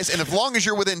ties, and as long as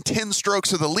you're within 10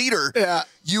 strokes of the leader,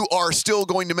 you are still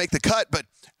going to make the cut. But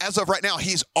as of right now,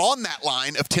 he's on that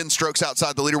line of 10 strokes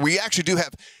outside the leader. We actually do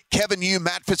have Kevin Yu,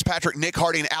 Matt Fitzpatrick, Nick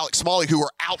Hardy, and Alex Smalley, who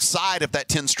are outside of that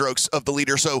 10 strokes of the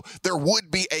leader. So there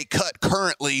would be a cut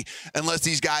currently unless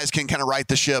these guys can kind of right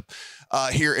the ship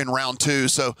here in round 2.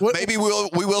 So maybe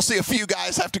we will see a few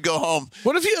guys have to go home.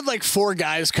 What if you had like 4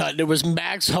 guys cut and it was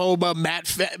Max Homa, Matt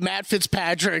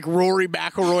Fitzpatric, Rory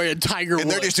McIlroy, and Tiger Woods?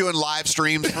 And they're just doing live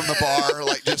streams from the bar,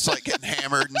 just getting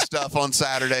hammered and stuff on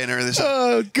Saturday and everything.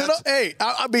 So hey,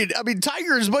 I mean,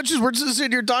 Tiger, as much as we're just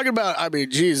sitting here talking about, I mean,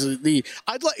 geez,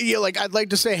 I'd like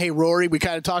to say, hey, Rory, we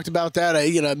kind of talked about that.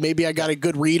 Maybe I got a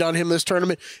good read on him this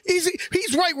tournament. He's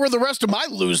right where the rest of my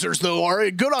losers though are.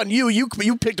 Good on you.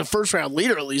 You picked a first round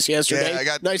leader at least yesterday.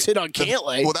 Yeah, nice hit on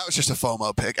Cantlay. Well, that was just a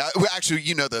FOMO pick. Actually,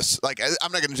 you know this.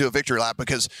 I'm not going to do a victory lap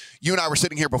because you and I were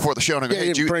sitting here before the show, and I go,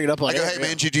 hey, bring it up. Hey,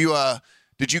 man, did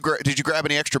you grab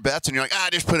any extra bets? And you're like, I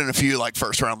just put in a few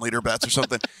first round leader bets or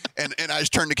something. and I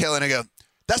just turned to Kelly and I go,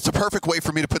 that's the perfect way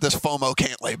for me to put this FOMO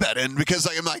Cantlay bet in because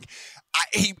I'm like,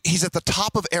 he's at the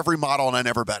top of every model and I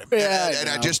never bet him. Yeah, and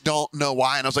I just don't know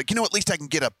why. And I was like, at least I can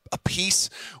get a piece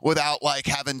without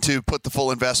having to put the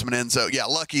full investment in. So yeah,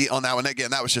 lucky on that one.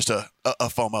 Again, that was just a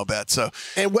FOMO bet. So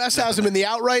and Wes has him in the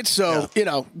outright. So good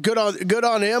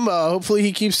on him. Hopefully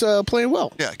he keeps playing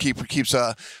well. Yeah, keeps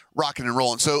rocking and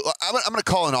rolling. So I'm going to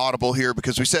call an audible here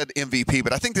because we said MVP,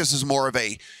 but I think this is more of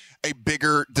a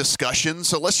bigger discussion.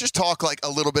 So let's just talk a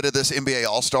little bit of this NBA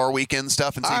All-Star Weekend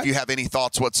stuff and see if you have any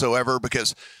thoughts whatsoever,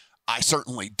 because I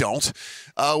certainly don't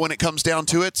when it comes down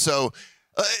to it. So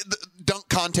the dunk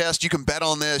contest, you can bet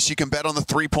on this. You can bet on the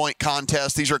three-point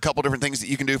contest. These are a couple different things that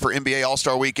you can do for NBA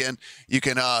All-Star Weekend. You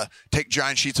can take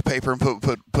giant sheets of paper and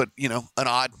put an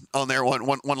odd on there,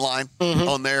 one line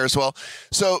on there as well.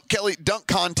 So, Kelly, dunk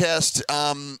contest,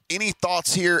 any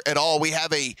thoughts here at all? We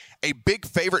have a big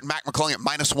favorite, Mac McClung, at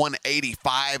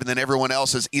 -185, and then everyone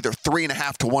else is either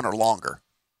 3.5 to 1 or longer.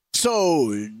 So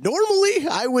normally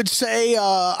I would say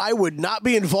I would not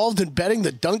be involved in betting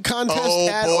the dunk contest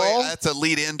at all. That's a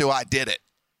lead into I did it.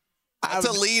 That's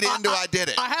a lead into I did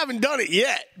it. I haven't done it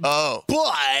yet. Oh.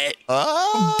 But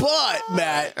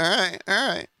Matt. All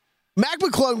right. Mac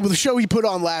McClung, with the show he put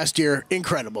on last year,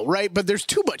 incredible, right? But there's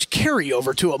too much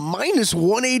carryover to a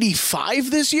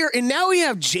 -185 this year. And now we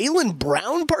have Jaylen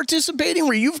Brown participating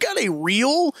where you've got a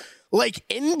real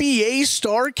NBA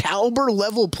star caliber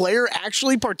level player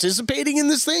actually participating in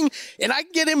this thing, and I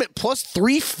can get him at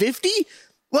 +350.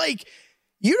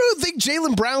 You don't think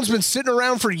Jaylen Brown's been sitting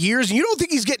around for years, and you don't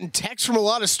think he's getting texts from a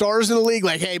lot of stars in the league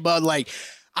hey, bud,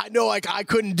 I know I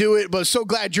couldn't do it, but so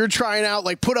glad you're trying out.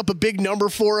 Put up a big number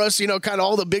for us, kind of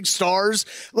all the big stars.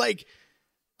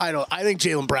 I think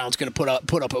Jaylen Brown's going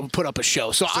to put up a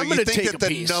show. So I'm going to take a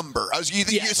piece. Number.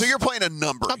 So you're playing a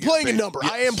number. I'm playing a number.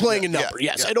 Yes. I am playing a number.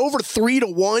 Yes. At over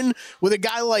 3-1 with a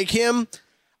guy like him,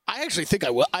 I actually think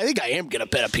I will. I think I am going to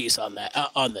bet a piece on that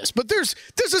on this. But this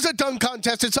is a dunk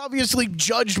contest. It's obviously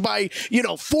judged by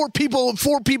four people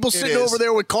sitting over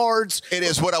there with cards. It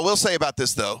is. What I will say about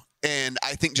this though, and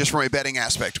I think just from a betting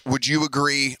aspect, would you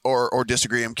agree or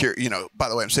disagree? I'm curious. By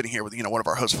the way, I'm sitting here with one of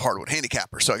our hosts of Hardwood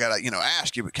Handicappers, so I got to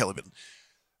ask you, Kelly. But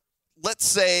let's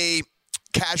say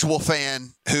casual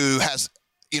fan who has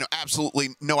absolutely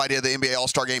no idea the NBA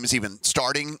All-Star Game is even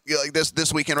starting like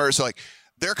this weekend, or so like.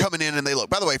 They're coming in and they look.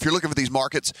 By the way, if you're looking for these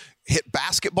markets, hit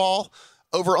basketball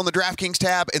over on the DraftKings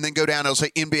tab and then go down. It'll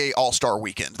say NBA All-Star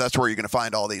Weekend. That's where you're going to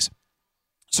find all these.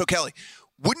 So, Kelly,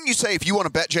 wouldn't you say if you want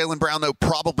to bet Jaylen Brown, though,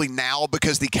 probably now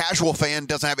because the casual fan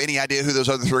doesn't have any idea who those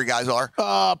other three guys are?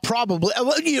 Probably.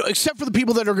 Except for the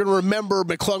people that are going to remember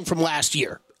McClung from last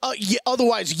year.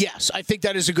 Otherwise, yes, I think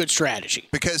that is a good strategy.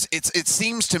 Because it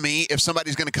seems to me if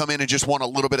somebody's going to come in and just want a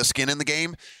little bit of skin in the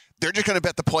game, they're just going to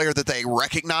bet the player that they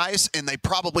recognize, and they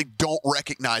probably don't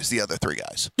recognize the other three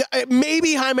guys. Yeah,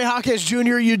 maybe Jaime Jaquez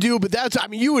Jr. you do, but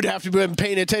you would have to be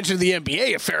paying attention to the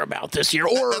NBA a fair amount this year,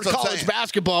 or college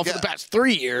basketball for the past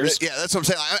 3 years. Yeah, that's what I'm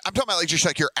saying. I'm talking about just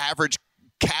like your average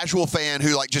casual fan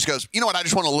who just goes, you know what, I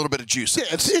just want a little bit of juice. Yeah,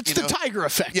 it's the Tiger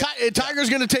effect. Yeah. Tiger's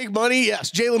going to take money.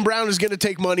 Yes, Jaylen Brown is going to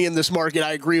take money in this market.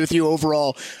 I agree with you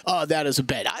overall. That is a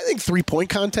bet. I think 3-point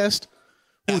contest.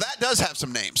 Now, that does have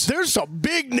some names. There's some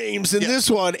big names in this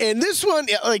one. And this one,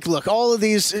 look, all of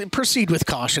these, proceed with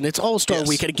caution. It's All-Star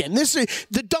Weekend again.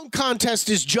 The dunk contest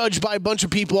is judged by a bunch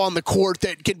of people on the court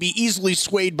that can be easily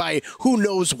swayed by who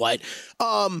knows what.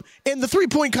 And the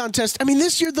 3-point contest,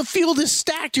 this year the field is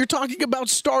stacked. You're talking about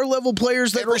star-level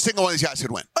players. Every single one of these guys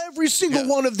could win. Every single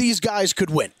one of these guys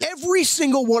could win. Every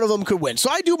single one of them could win.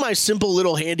 So I do my simple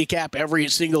little handicap every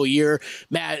single year,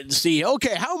 Matt, and see,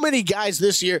 okay, how many guys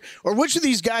this year, or which of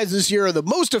these guys this year are the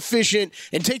most efficient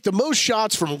and take the most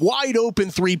shots from wide open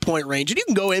 3-point range. And you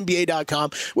can go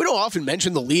NBA.com. We don't often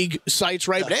mention the league sites,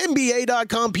 right? But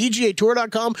NBA.com, PGA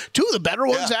Tour.com, two of the better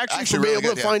ones actually for being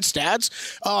able to find stats.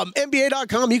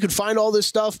 NBA.com, you can find all this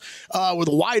stuff with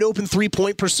a wide open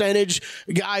 3-point percentage,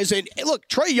 guys. And look,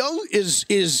 Trae Young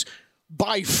is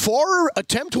by far,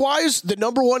 attempt-wise, the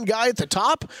number one guy at the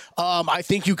top. I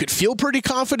think you could feel pretty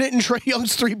confident in Trae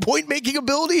Young's 3-point making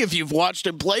ability if you've watched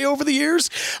him play over the years.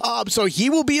 So he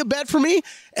will be a bet for me.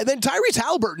 And then Tyrese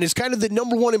Halliburton is kind of the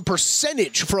number one in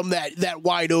percentage from that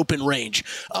wide open range,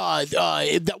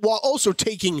 while also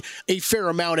taking a fair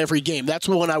amount every game. That's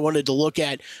one I wanted to look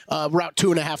at, around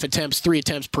 2.5 attempts, 3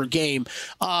 attempts per game.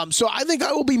 So I think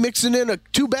I will be mixing in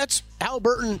 2 bets.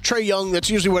 Halliburton, Trae Young. That's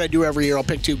usually what I do every year. I'll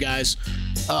pick 2 guys.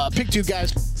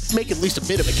 Make at least a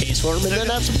bit of a case for them, and then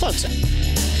have some fun.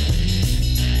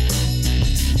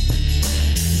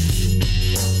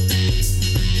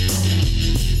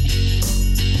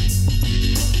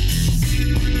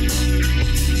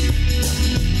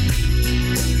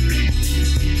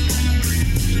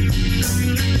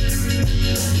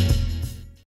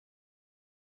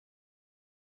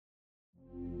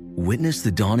 Witness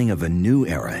the dawning of a new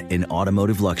era in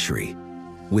automotive luxury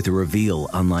with a reveal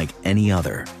unlike any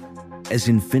other as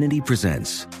Infiniti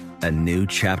presents a new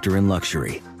chapter in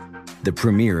luxury, the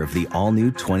premiere of the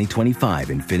all-new 2025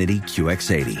 Infiniti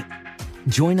QX80.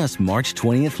 Join us March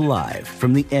 20th live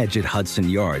from the Edge at Hudson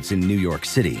Yards in New York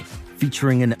City,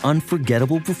 featuring an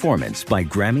unforgettable performance by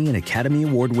Grammy and Academy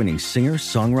Award-winning singer,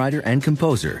 songwriter, and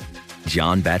composer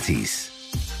Jon Batiste.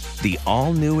 The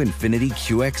all-new Infiniti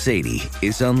QX80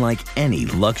 is unlike any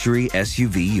luxury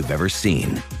SUV you've ever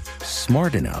seen.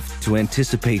 Smart enough to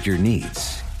anticipate your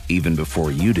needs, even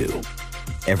before you do.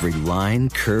 Every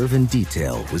line, curve, and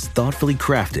detail was thoughtfully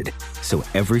crafted, so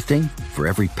everything for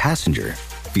every passenger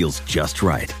feels just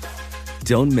right.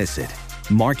 Don't miss it.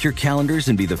 Mark your calendars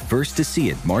and be the first to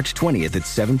see it March 20th at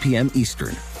 7 p.m.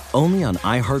 Eastern, only on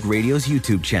iHeartRadio's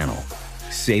YouTube channel.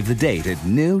 Save the date at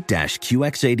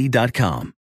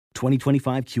new-QX80.com.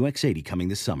 2025 QX80 coming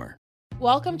this summer.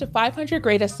 Welcome to 500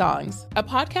 Greatest Songs, a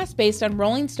podcast based on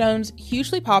Rolling Stone's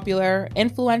hugely popular,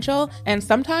 influential, and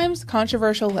sometimes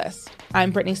controversial list.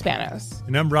 I'm Brittany Spanos.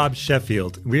 And I'm Rob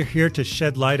Sheffield. We're here to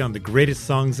shed light on the greatest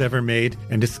songs ever made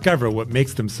and discover what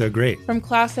makes them so great. From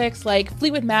classics like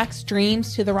Fleetwood Mac's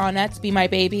Dreams to the Ronettes' Be My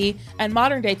Baby, and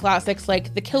modern-day classics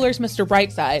like The Killer's Mr.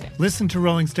 Brightside. Listen to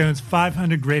Rolling Stone's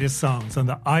 500 Greatest Songs on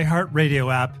the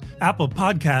iHeartRadio app, Apple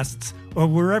Podcasts, or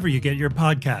wherever you get your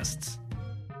podcasts.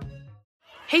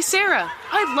 Hey Sarah,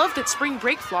 I love that spring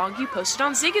break vlog you posted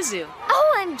on Zigazoo.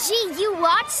 OMG, you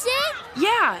watched it?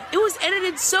 Yeah, it was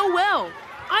edited so well.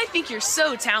 I think you're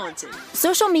so talented.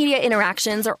 Social media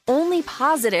interactions are only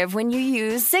positive when you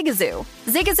use Zigazoo.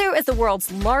 Zigazoo is the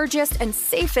world's largest and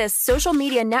safest social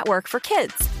media network for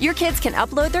kids. Your kids can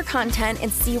upload their content and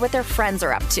see what their friends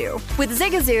are up to. With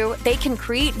Zigazoo, they can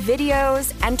create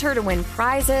videos, enter to win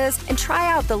prizes, and try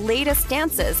out the latest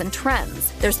dances and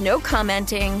trends. There's no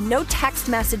commenting, no text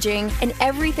messaging, and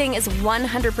everything is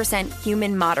 100%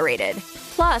 human moderated.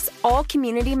 Plus, all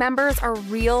community members are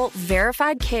real,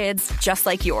 verified kids just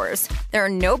like yours. There are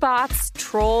no bots,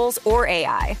 trolls, or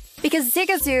AI. Because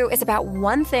Zigazoo is about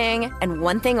one thing and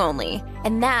one thing only,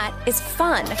 and that is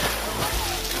fun.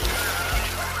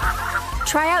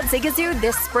 Try out Zigazoo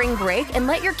this spring break and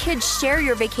let your kids share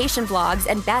your vacation vlogs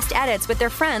and best edits with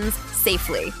their friends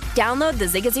safely. Download the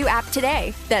Zigazoo app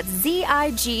today. That's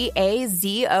Zigazoo.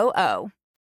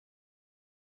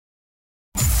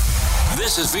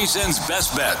 This is VSiN's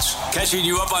Best Bets, catching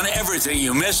you up on everything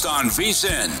you missed on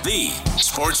VSiN, the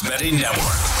sports betting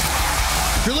network.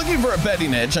 If you're looking for a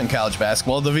betting edge on college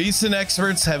basketball, the VSiN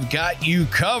experts have got you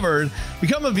covered.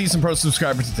 Become a VSiN Pro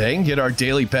subscriber today and get our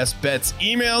daily Best Bets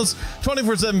emails,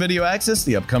 24/7 video access,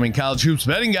 the upcoming college hoops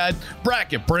betting guide,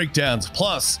 bracket breakdowns,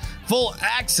 plus full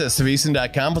access to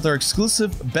VSiN.com with our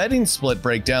exclusive betting split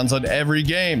breakdowns on every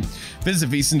game. Visit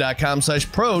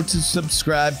VSiN.com/pro to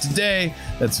subscribe today.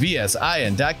 That's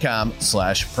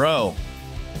VSIN.com/pro.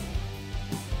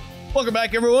 Welcome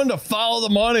back, everyone, to Follow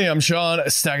the Money. I'm Sean,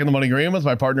 stacking the money green with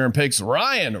my partner in picks,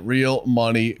 Ryan, Real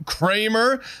Money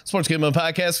Kramer. Sports Gambling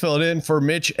Podcast, filling in for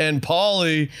Mitch and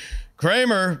Paulie.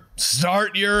 Kramer,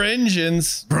 start your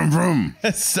engines. Vroom, vroom.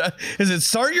 Is it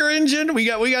start your engine? We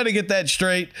got to get that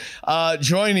straight.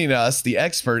 Joining us, the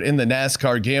expert in the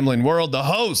NASCAR gambling world, the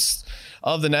host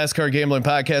of the NASCAR Gambling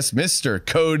Podcast, Mr.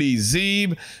 Cody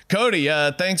Zeeb. Cody,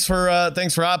 thanks for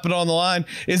hopping on the line.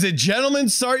 Is it gentlemen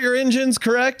start your engines,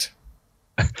 correct?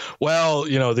 Well,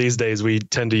 these days we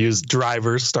tend to use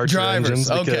drivers start your engines.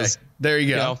 Because, okay, there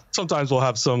you go. Sometimes we'll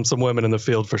have some women in the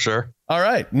field for sure. All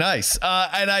right, nice.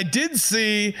 And I did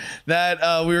see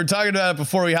that we were talking about it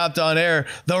before we hopped on air.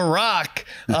 The Rock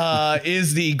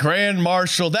is the Grand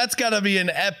Marshal. That's got to be an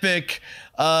epic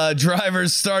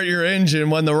drivers start your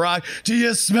engine when The Rock. Do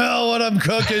you smell what I'm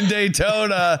cooking,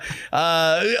 Daytona?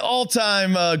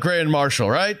 All-time Grand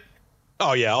Marshal, right?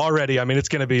 Oh, yeah, already. I mean, it's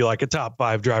going to be like a top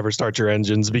 5 driver start your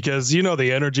engines because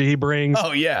the energy he brings.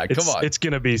 Oh, yeah, come on. It's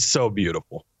going to be so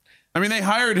beautiful. I mean, they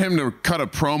hired him to cut a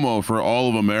promo for all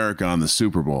of America on the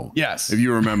Super Bowl. Yes. If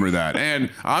you remember that. And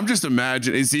I'm just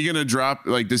imagining, is he going to drop,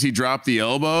 does he drop the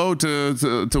elbow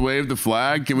to wave the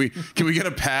flag? Can we get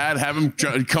a pad, have him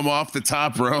come off the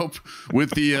top rope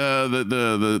with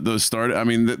the start? I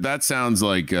mean, that sounds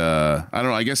like, I don't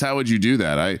know. I guess how would you do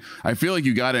that? I feel like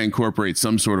you got to incorporate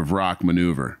some sort of Rock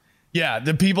maneuver. Yeah,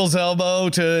 the people's elbow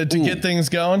to get things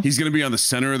going. He's going to be on the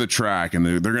center of the track, and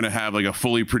they're going to have like a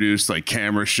fully produced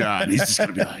camera shot. And he's just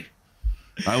going to be like,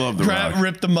 I love The Rock.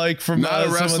 Rip the mic from not a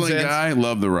wrestling guy.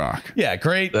 Love The Rock. Yeah,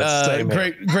 great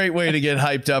great way to get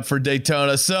hyped up for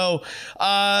Daytona. So,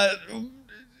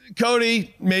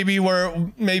 Cody, maybe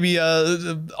audience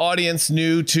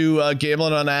new to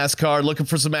gambling on NASCAR, looking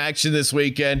for some action this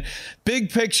weekend.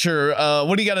 Big picture,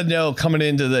 what do you got to know coming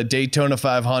into the Daytona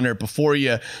 500 before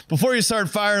you start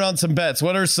firing on some bets?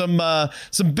 What are some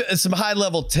high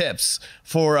level tips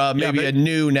for a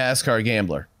new NASCAR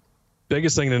gambler?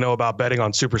 Biggest thing to know about betting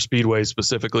on super speedways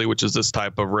specifically, which is this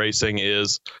type of racing,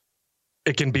 is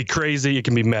it can be crazy, it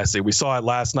can be messy. We saw it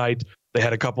last night. They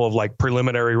had a couple of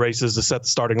preliminary races to set the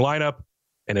starting lineup.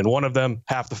 And in one of them,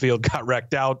 half the field got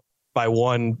wrecked out by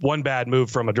one bad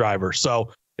move from a driver. So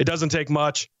it doesn't take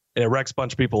much, and it wrecks a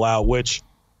bunch of people out, which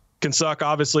can suck,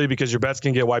 obviously, because your bets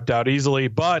can get wiped out easily.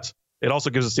 But it also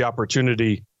gives us the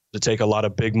opportunity to take a lot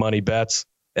of big money bets.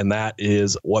 And that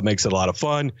is what makes it a lot of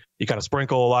fun. You kind of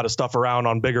sprinkle a lot of stuff around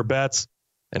on bigger bets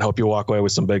and hope you walk away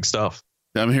with some big stuff.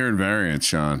 I'm hearing variance,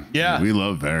 Sean. Yeah, we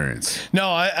love variance. No,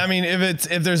 I mean,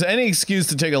 if there's any excuse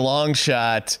to take a long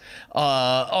shot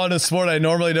on a sport I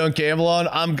normally don't gamble on,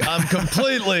 I'm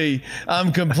completely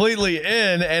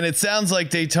in. And it sounds like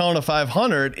Daytona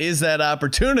 500 is that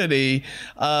opportunity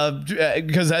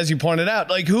because, as you pointed out,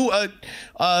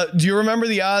 do you remember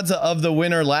the odds of the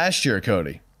winner last year,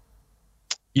 Cody?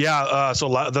 Yeah, so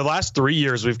the last 3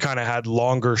 years we've kind of had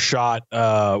longer shot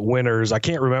winners. I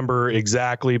can't remember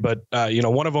exactly, but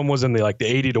one of them was in the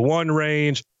 80-1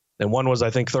 range, and one was I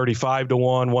think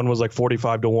 35-1, one was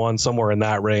 45-1, somewhere in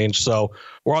that range. So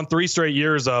we're on 3 straight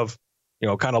years of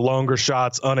kind of longer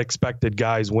shots, unexpected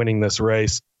guys winning this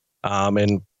race,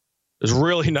 and there's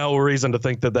really no reason to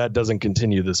think that doesn't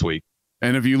continue this week.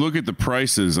 And if you look at the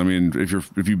prices, I mean,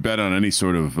 if you bet on any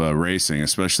sort of racing,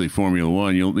 especially Formula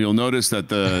One, you'll notice that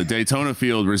the Daytona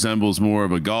field resembles more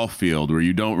of a golf field where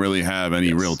you don't really have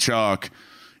any real chalk.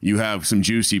 You have some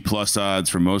juicy plus odds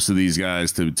for most of these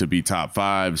guys to be top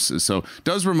fives. So it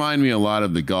does remind me a lot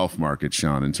of the golf market,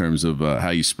 Sean, in terms of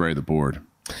how you spray the board.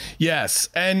 Yes,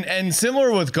 and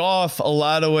similar with golf, a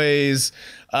lot of ways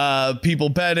people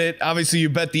bet it. Obviously, you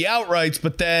bet the outrights,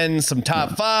 but then some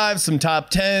top fives, some top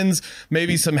tens,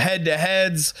 maybe some head to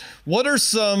heads. What are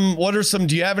some?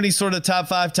 Do you have any sort of top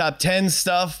 5, top 10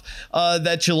 stuff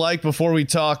that you like before we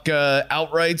talk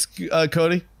outrights,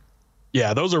 Cody?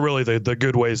 Yeah, those are really the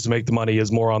good ways to make the money, is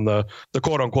more on the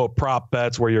quote unquote prop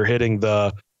bets where you're hitting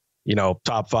the,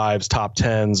 top 5s, top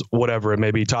 10s, whatever it may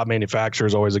be. Top manufacturer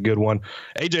is always a good one.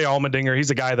 AJ Allmendinger,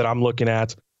 he's a guy that I'm looking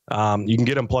at. You can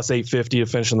get him plus 850 to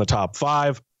finish in the top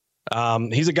 5.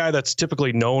 He's a guy that's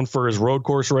typically known for his road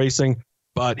course racing,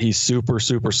 but he's super,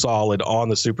 super solid on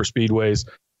the super speedways.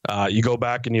 You go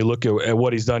back and you look at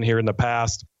what he's done here in the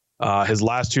past. His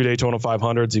last 2 Daytona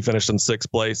 500s, he finished in 6th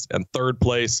place and 3rd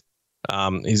place.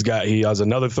 He has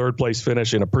another 3rd place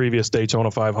finish in a previous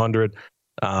Daytona 500.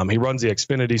 He runs the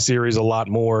Xfinity series a lot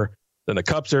more than the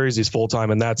Cup series. He's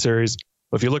full-time in that series.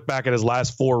 But if you look back at his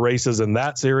last 4 races in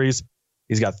that series,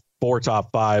 he's got 4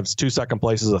 top 5s, 2 second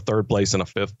places, a 3rd place, and a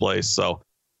 5th place. So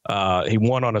he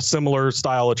won on a similar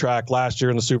style of track last year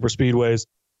in the super speedways.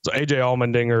 So AJ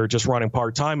Allmendinger just running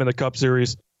part-time in the Cup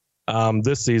series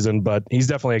this season, but he's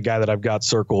definitely a guy that I've got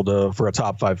circled for a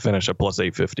top 5 finish at plus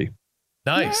 850.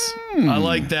 Nice. I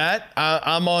like that.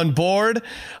 I'm on board.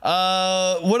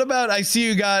 What about, I see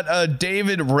you got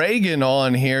David Reagan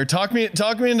on here. Talk me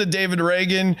into David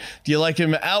Reagan. Do you like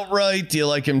him outright? Do you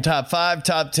like him top 5,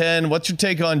 top 10? What's your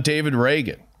take on David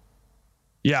Reagan?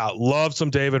 Yeah, love some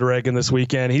David Reagan this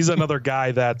weekend. He's another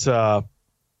guy that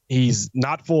he's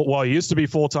not full. Well, he used to be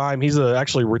full time. He's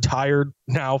actually retired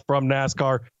now from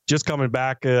NASCAR, just coming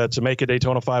back to make a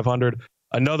Daytona 500.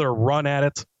 Another run at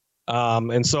it.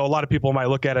 And so a lot of people might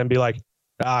look at it and be like,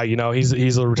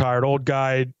 he's a retired old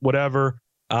guy, whatever.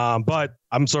 But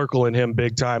I'm circling him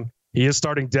big time. He is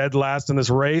starting dead last in this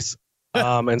race.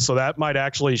 And so that might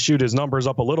actually shoot his numbers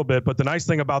up a little bit. But the nice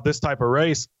thing about this type of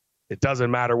race, it doesn't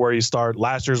matter where you start.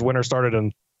 Last year's winner started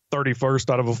in 31st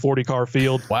out of a 40-car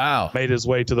field. Wow. Made his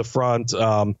way to the front.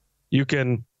 You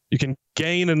can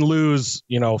gain and lose,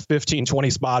 15, 20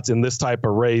 spots in this type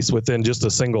of race within just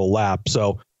a single lap.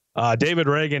 So David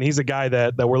Reagan, he's a guy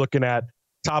that we're looking at.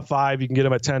 Top 5, you can get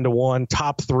him at 10-1.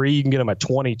 Top 3, you can get him at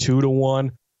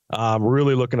 22-1.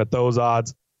 Really looking at those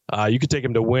odds. You could take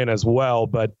him to win as well,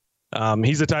 but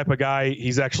he's the type of guy,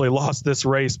 he's actually lost this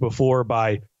race before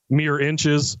by mere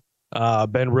inches.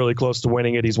 Been really close to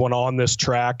winning it. He's won on this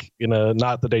track in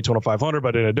not the Daytona 500,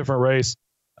 but in a different race.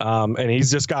 And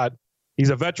he's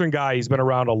a veteran guy. He's been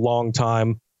around a long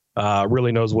time.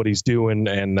 Really knows what he's doing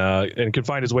and can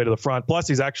find his way to the front. Plus,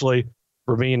 he's actually,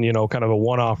 for being, kind of a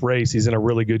one-off race, he's in a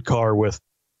really good car with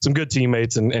some good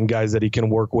teammates and guys that he can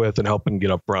work with and help him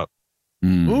get up front.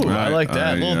 Ooh, I like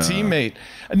that. Little teammate.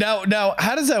 Now,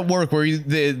 how does that work where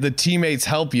the teammates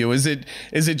help you? Is it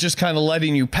just kind of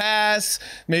letting you pass,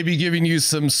 maybe giving you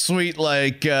some sweet,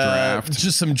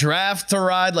 just some draft to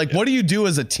ride? What do you do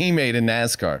as a teammate in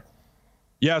NASCAR?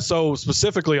 Yeah, so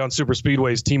specifically on super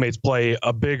speedways, teammates play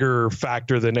a bigger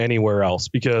factor than anywhere else,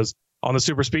 because on the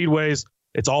super speedways,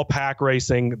 it's all pack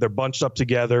racing. They're bunched up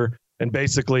together, and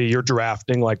basically you're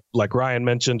drafting, like Ryan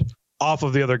mentioned, off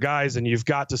of the other guys, and you've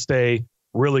got to stay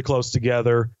really close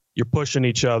together. You're pushing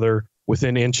each other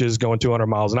within inches, going 200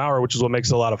 miles an hour, which is what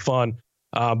makes it a lot of fun.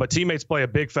 But teammates play a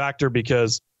big factor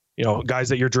because, guys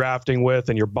that you're drafting with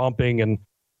and you're bumping and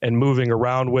moving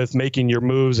around with, making your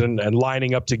moves and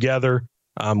lining up together.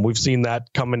 We've seen that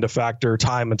come into factor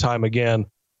time and time again.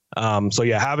 So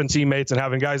yeah, having teammates and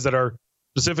having guys that are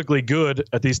specifically good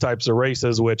at these types of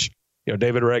races, which,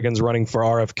 David Reagan's running for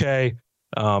RFK,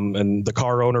 and the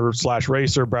car owner /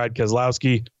 racer, Brad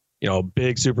Keselowski,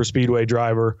 big super speedway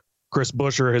driver. Chris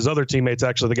Buescher, his other teammate's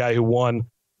actually the guy who won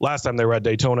last time they were at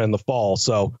Daytona in the fall.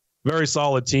 So very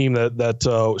solid team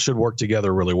that should work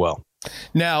together really well.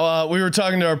 Now, we were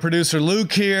talking to our producer,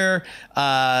 Luke, here.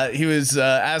 He was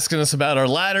asking us about our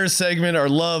ladders segment, our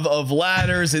love of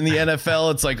ladders in the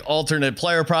NFL. It's like alternate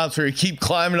player props where you keep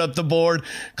climbing up the board,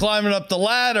 climbing up the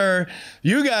ladder.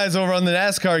 You guys over on the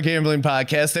NASCAR Gambling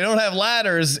Podcast, they don't have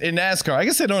ladders in NASCAR. I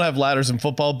guess they don't have ladders in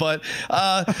football, but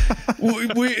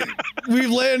we've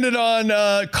landed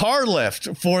on car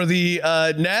lift for the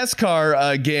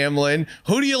NASCAR gambling.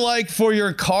 Who do you like for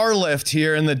your car lift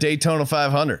here in the Daytona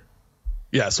 500?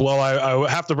 Yes, well, I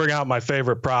have to bring out my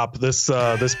favorite prop. This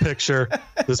picture,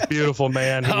 this beautiful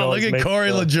man. Look at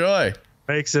Corey LaJoy.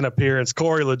 Makes an appearance.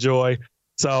 Corey LaJoy.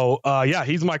 So,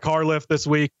 he's my car lift this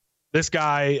week. This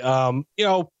guy,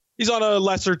 he's on a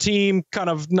lesser team, kind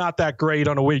of not that great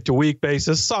on a week-to-week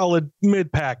basis. Solid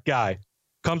mid-pack guy.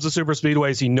 Comes to super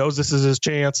speedways. He knows this is his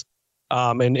chance,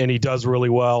 and he does really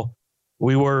well.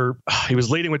 He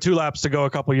was leading with 2 laps to go a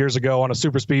couple years ago on a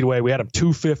super speedway. We had him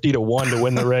 250-1 to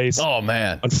win the race. Oh,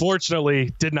 man.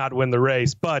 Unfortunately, did not win the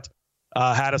race, but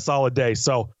had a solid day.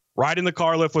 So riding the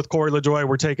car lift with Corey LaJoy,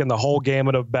 we're taking the whole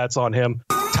gamut of bets on him.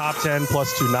 Top 10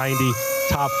 plus 290,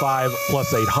 top 5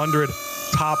 plus 800,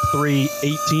 top 3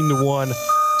 18-1,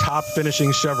 top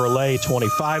finishing Chevrolet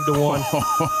 25-1,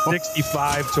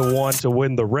 65-1 to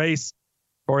win the race.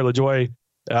 Corey LaJoy.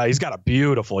 He's got a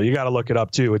beautiful, you got to look it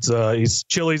up too. It's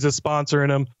Chili's is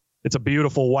sponsoring him. It's a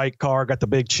beautiful white car. Got the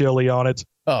big chili on it.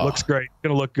 Looks great.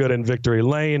 Going to look good in victory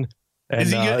lane. And,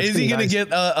 is he going to get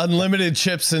unlimited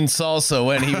chips and salsa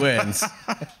when he wins?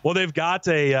 Well, they've got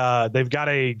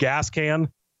a gas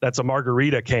can. That's a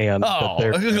margarita can.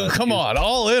 Oh, come on.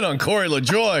 All in on Corey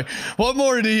LaJoy. What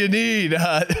more do you need?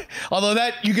 Although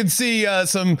that you can see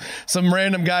some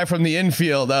random guy from the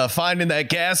infield finding that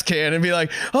gas can and be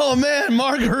like, oh, man,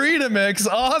 margarita mix.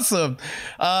 Awesome.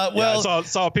 I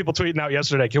saw people tweeting out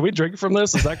yesterday. Can we drink from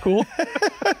this? Is that cool?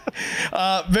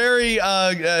 Very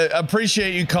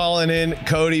appreciate you calling in,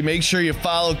 Cody. Make sure you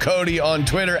follow Cody on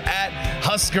Twitter at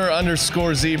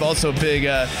Husker_Zeeb. Also big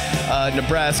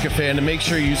Nebraska fan. And make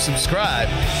sure you subscribe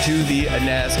to the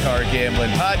NASCAR Gambling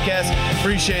Podcast.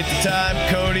 Appreciate the time,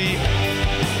 Cody.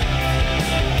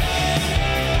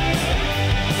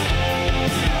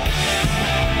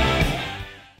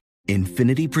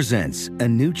 Infiniti presents a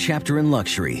new chapter in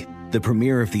luxury, the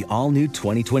premiere of the all-new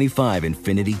 2025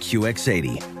 Infiniti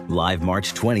QX80, live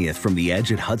March 20th from the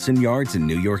Edge at Hudson Yards in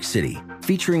New York City,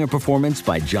 featuring a performance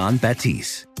by John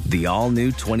Batiste. The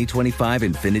all-new 2025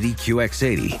 Infiniti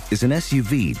QX80 is an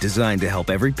SUV designed to help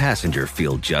every passenger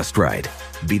feel just right.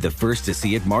 Be the first to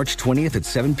see it March 20th at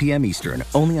 7 p.m. Eastern,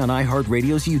 only on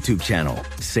iHeartRadio's YouTube channel.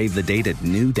 Save the date at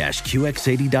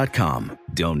new-QX80.com.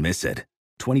 Don't miss it.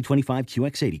 2025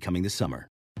 QX80 coming this summer.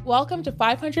 Welcome to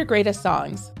 500 Greatest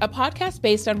Songs, a podcast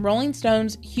based on Rolling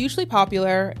Stone's hugely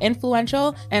popular,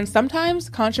 influential, and sometimes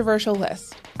controversial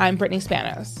list. I'm Brittany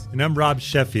Spanos. And I'm Rob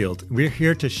Sheffield. We're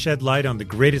here to shed light on the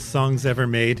greatest songs ever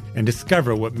made and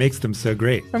discover what makes them so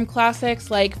great. From classics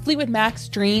like Fleetwood Mac's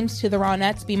Dreams to the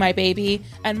Ronettes' Be My Baby,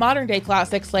 and modern-day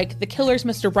classics like The Killer's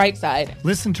Mr. Brightside.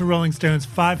 Listen to Rolling Stone's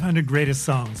 500 Greatest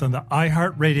Songs on the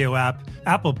iHeartRadio app,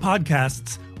 Apple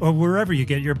Podcasts, or wherever you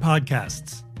get your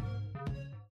podcasts.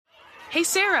 Hey,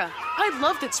 Sarah, I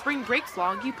love that spring break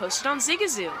vlog you posted on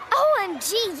Zigazoo.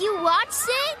 OMG, you watched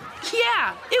it?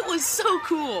 Yeah, it was so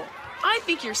cool. I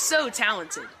think you're so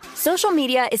talented. Social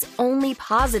media is only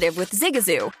positive with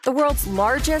Zigazoo, the world's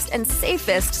largest and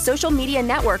safest social media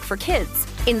network for kids.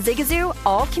 In Zigazoo,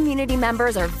 all community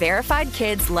members are verified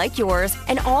kids like yours,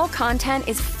 and all content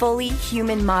is fully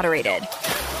human moderated.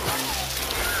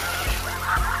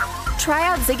 Try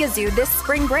out Zigazoo this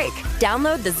spring break.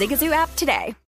 Download the Zigazoo app today.